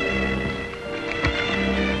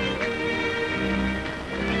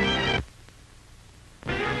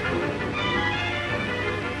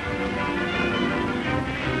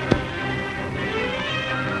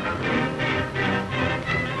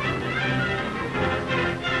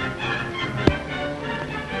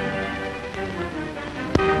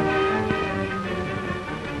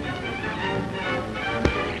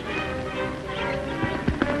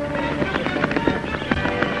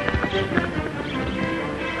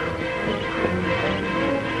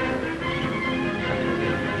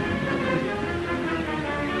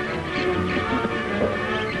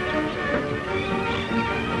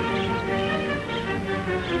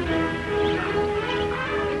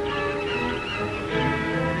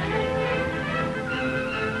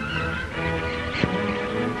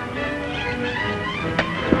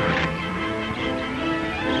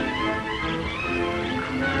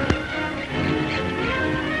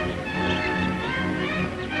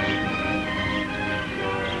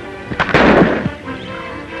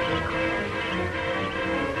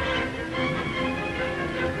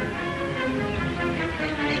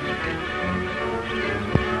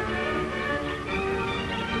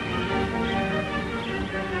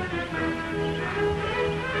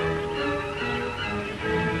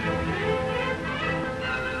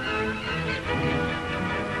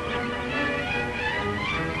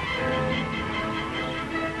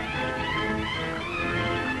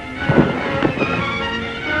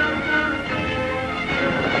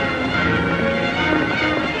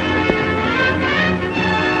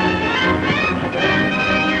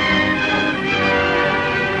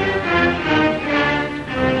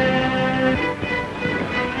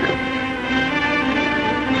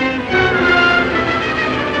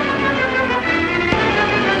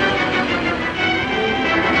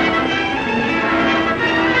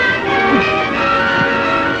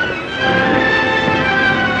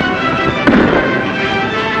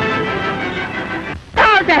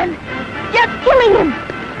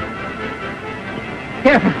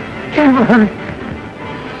 Oh, honey.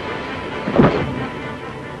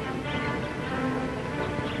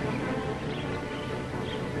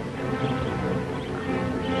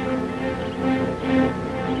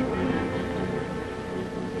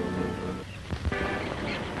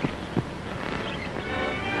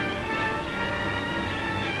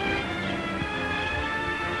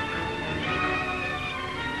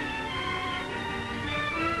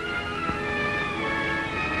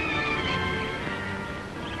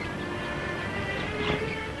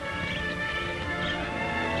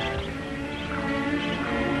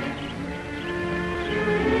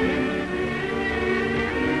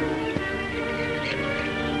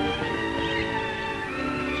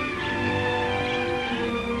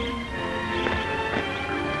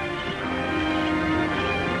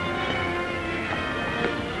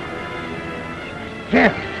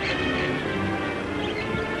 Jeff.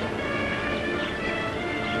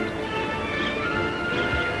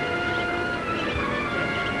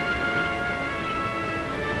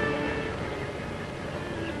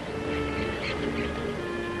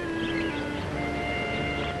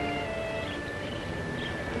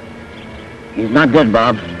 He's not dead,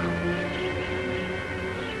 Bob.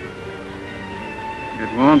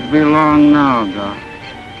 It won't be long now, Doc.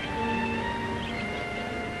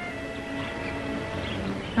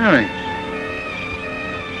 Mary.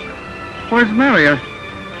 Where's Mary?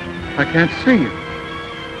 I can't see you.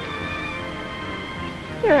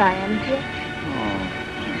 Here I am, Jeff. Oh.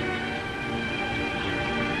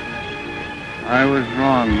 I was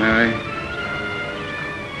wrong, Mary.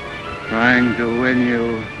 Trying to win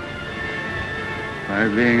you by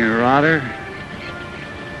being a rotter.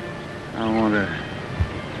 I want to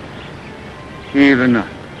even up.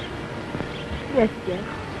 Yes, Jeff.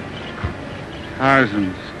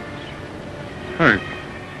 Tarzan's hurt.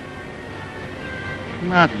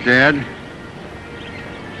 Not dead.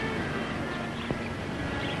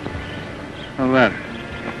 A letter.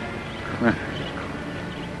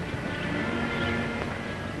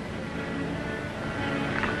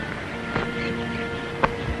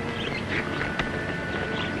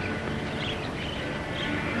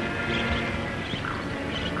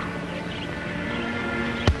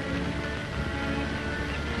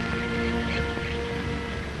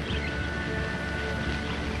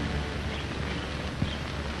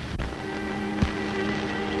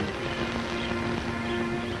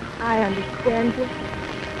 I understand you.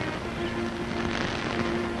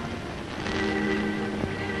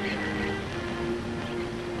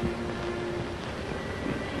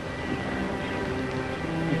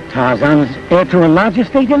 Tarzan's heir to a large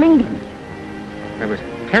estate in England. There was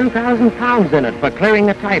 10,000 pounds in it for clearing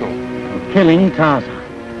the title. For killing Tarzan.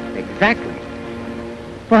 Exactly.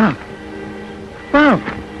 Bob. Bob.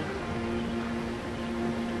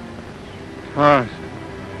 Tarzan.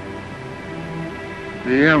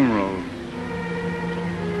 The emeralds.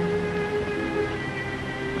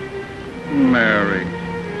 Mary.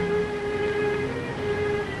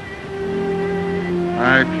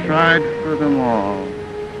 I tried for them all.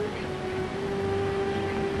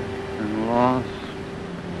 And lost.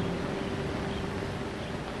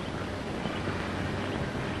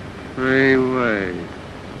 Three ways.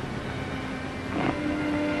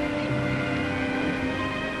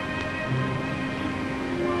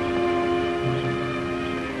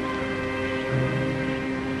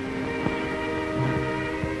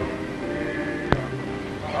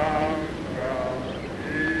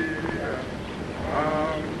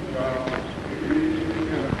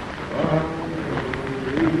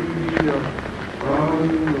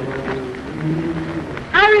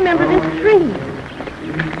 I remember this tree.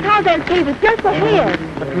 Tarzan's cave is just ahead.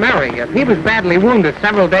 But Mary, if he was badly wounded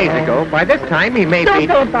several days ago, by this time he may be...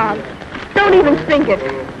 Don't, Bob. Don't even think it.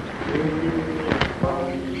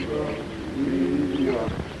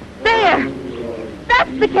 There!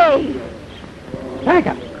 That's the cave!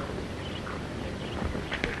 Edgar.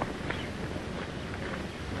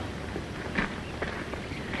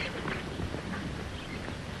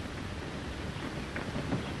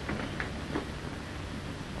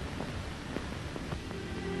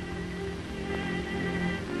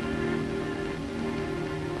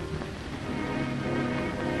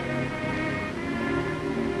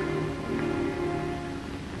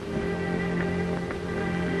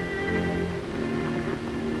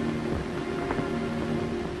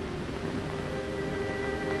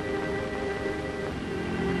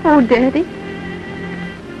 Oh, Daddy.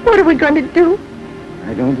 What are we going to do?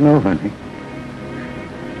 I don't know, honey.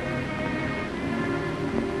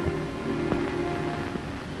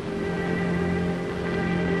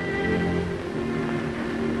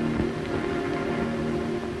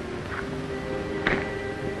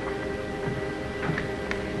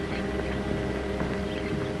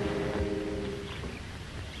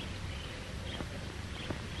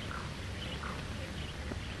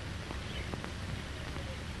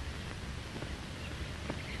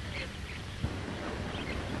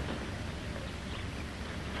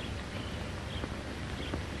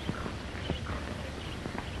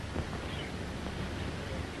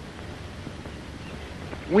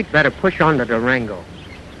 we'd better push on to Durango.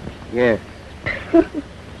 Yes.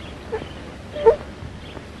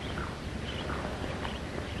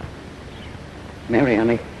 Mary,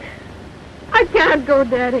 honey. I can't go,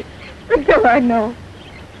 Daddy, until I know.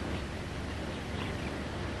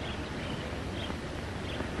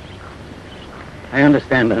 I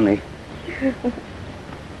understand, honey.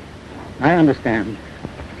 I understand.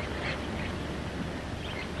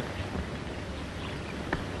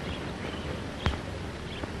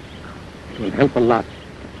 It will help a lot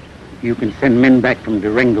if you can send men back from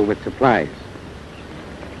Durango with supplies.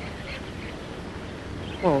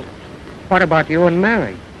 Well, what about you and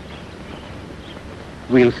Mary?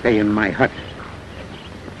 We'll stay in my hut.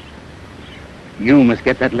 You must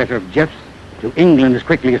get that letter of Jeff's to England as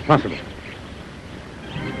quickly as possible.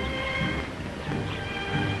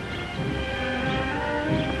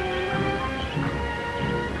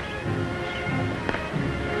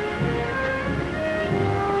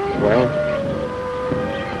 Well,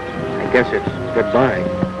 I guess it's goodbye.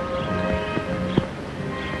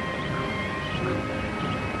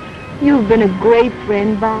 You've been a great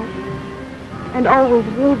friend, Bob, and always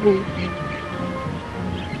will be.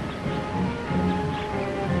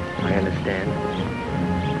 I understand.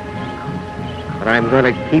 But I'm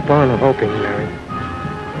going to keep on hoping, Mary.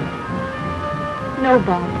 No,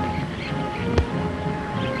 Bob.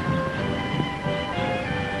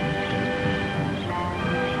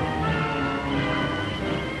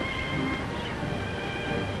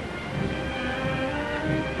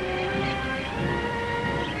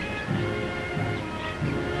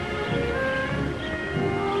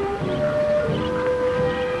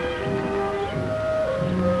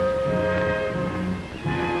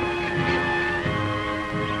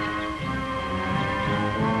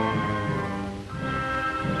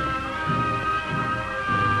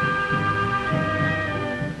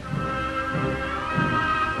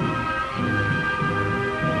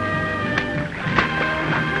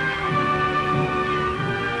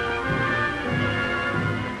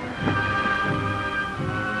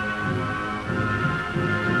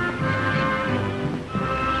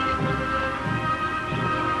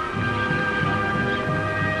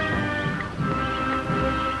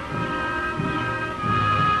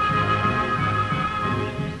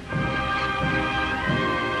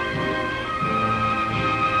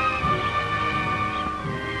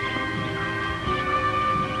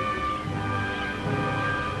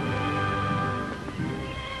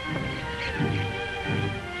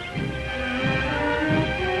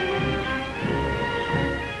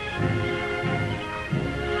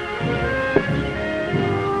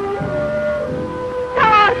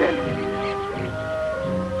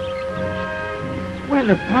 Well,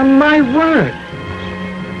 upon my word.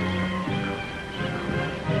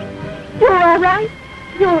 You're all right?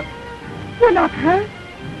 You're not hurt?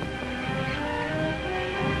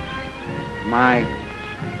 My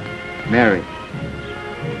Mary.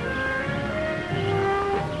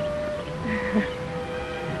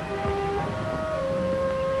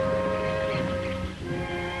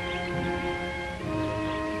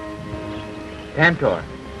 Tantor.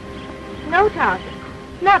 No, Tarzan.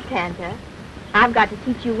 Not Panther. I've got to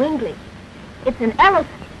teach you English. It's an elephant.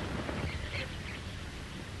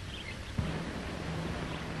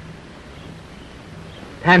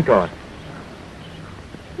 Tantor.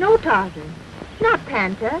 No, Tarzan. Not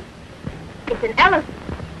Panther. It's an elephant.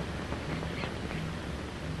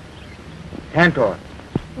 Tantor.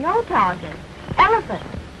 No, Tarzan. Elephant.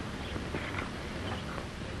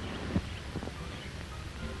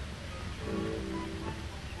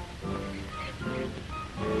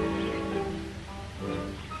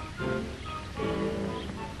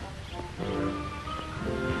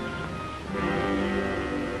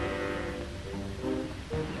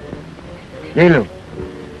 Nilu.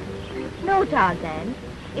 No, Tarzan.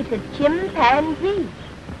 It's a chimpanzee.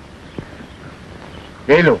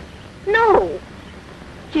 Nilu. No.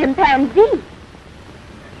 Chimpanzee.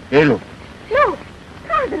 Nilu. No.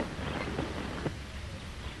 Tarzan.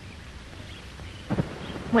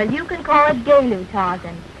 Well, you can call it Galu,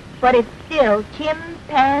 Tarzan, but it's still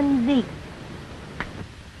chimpanzee.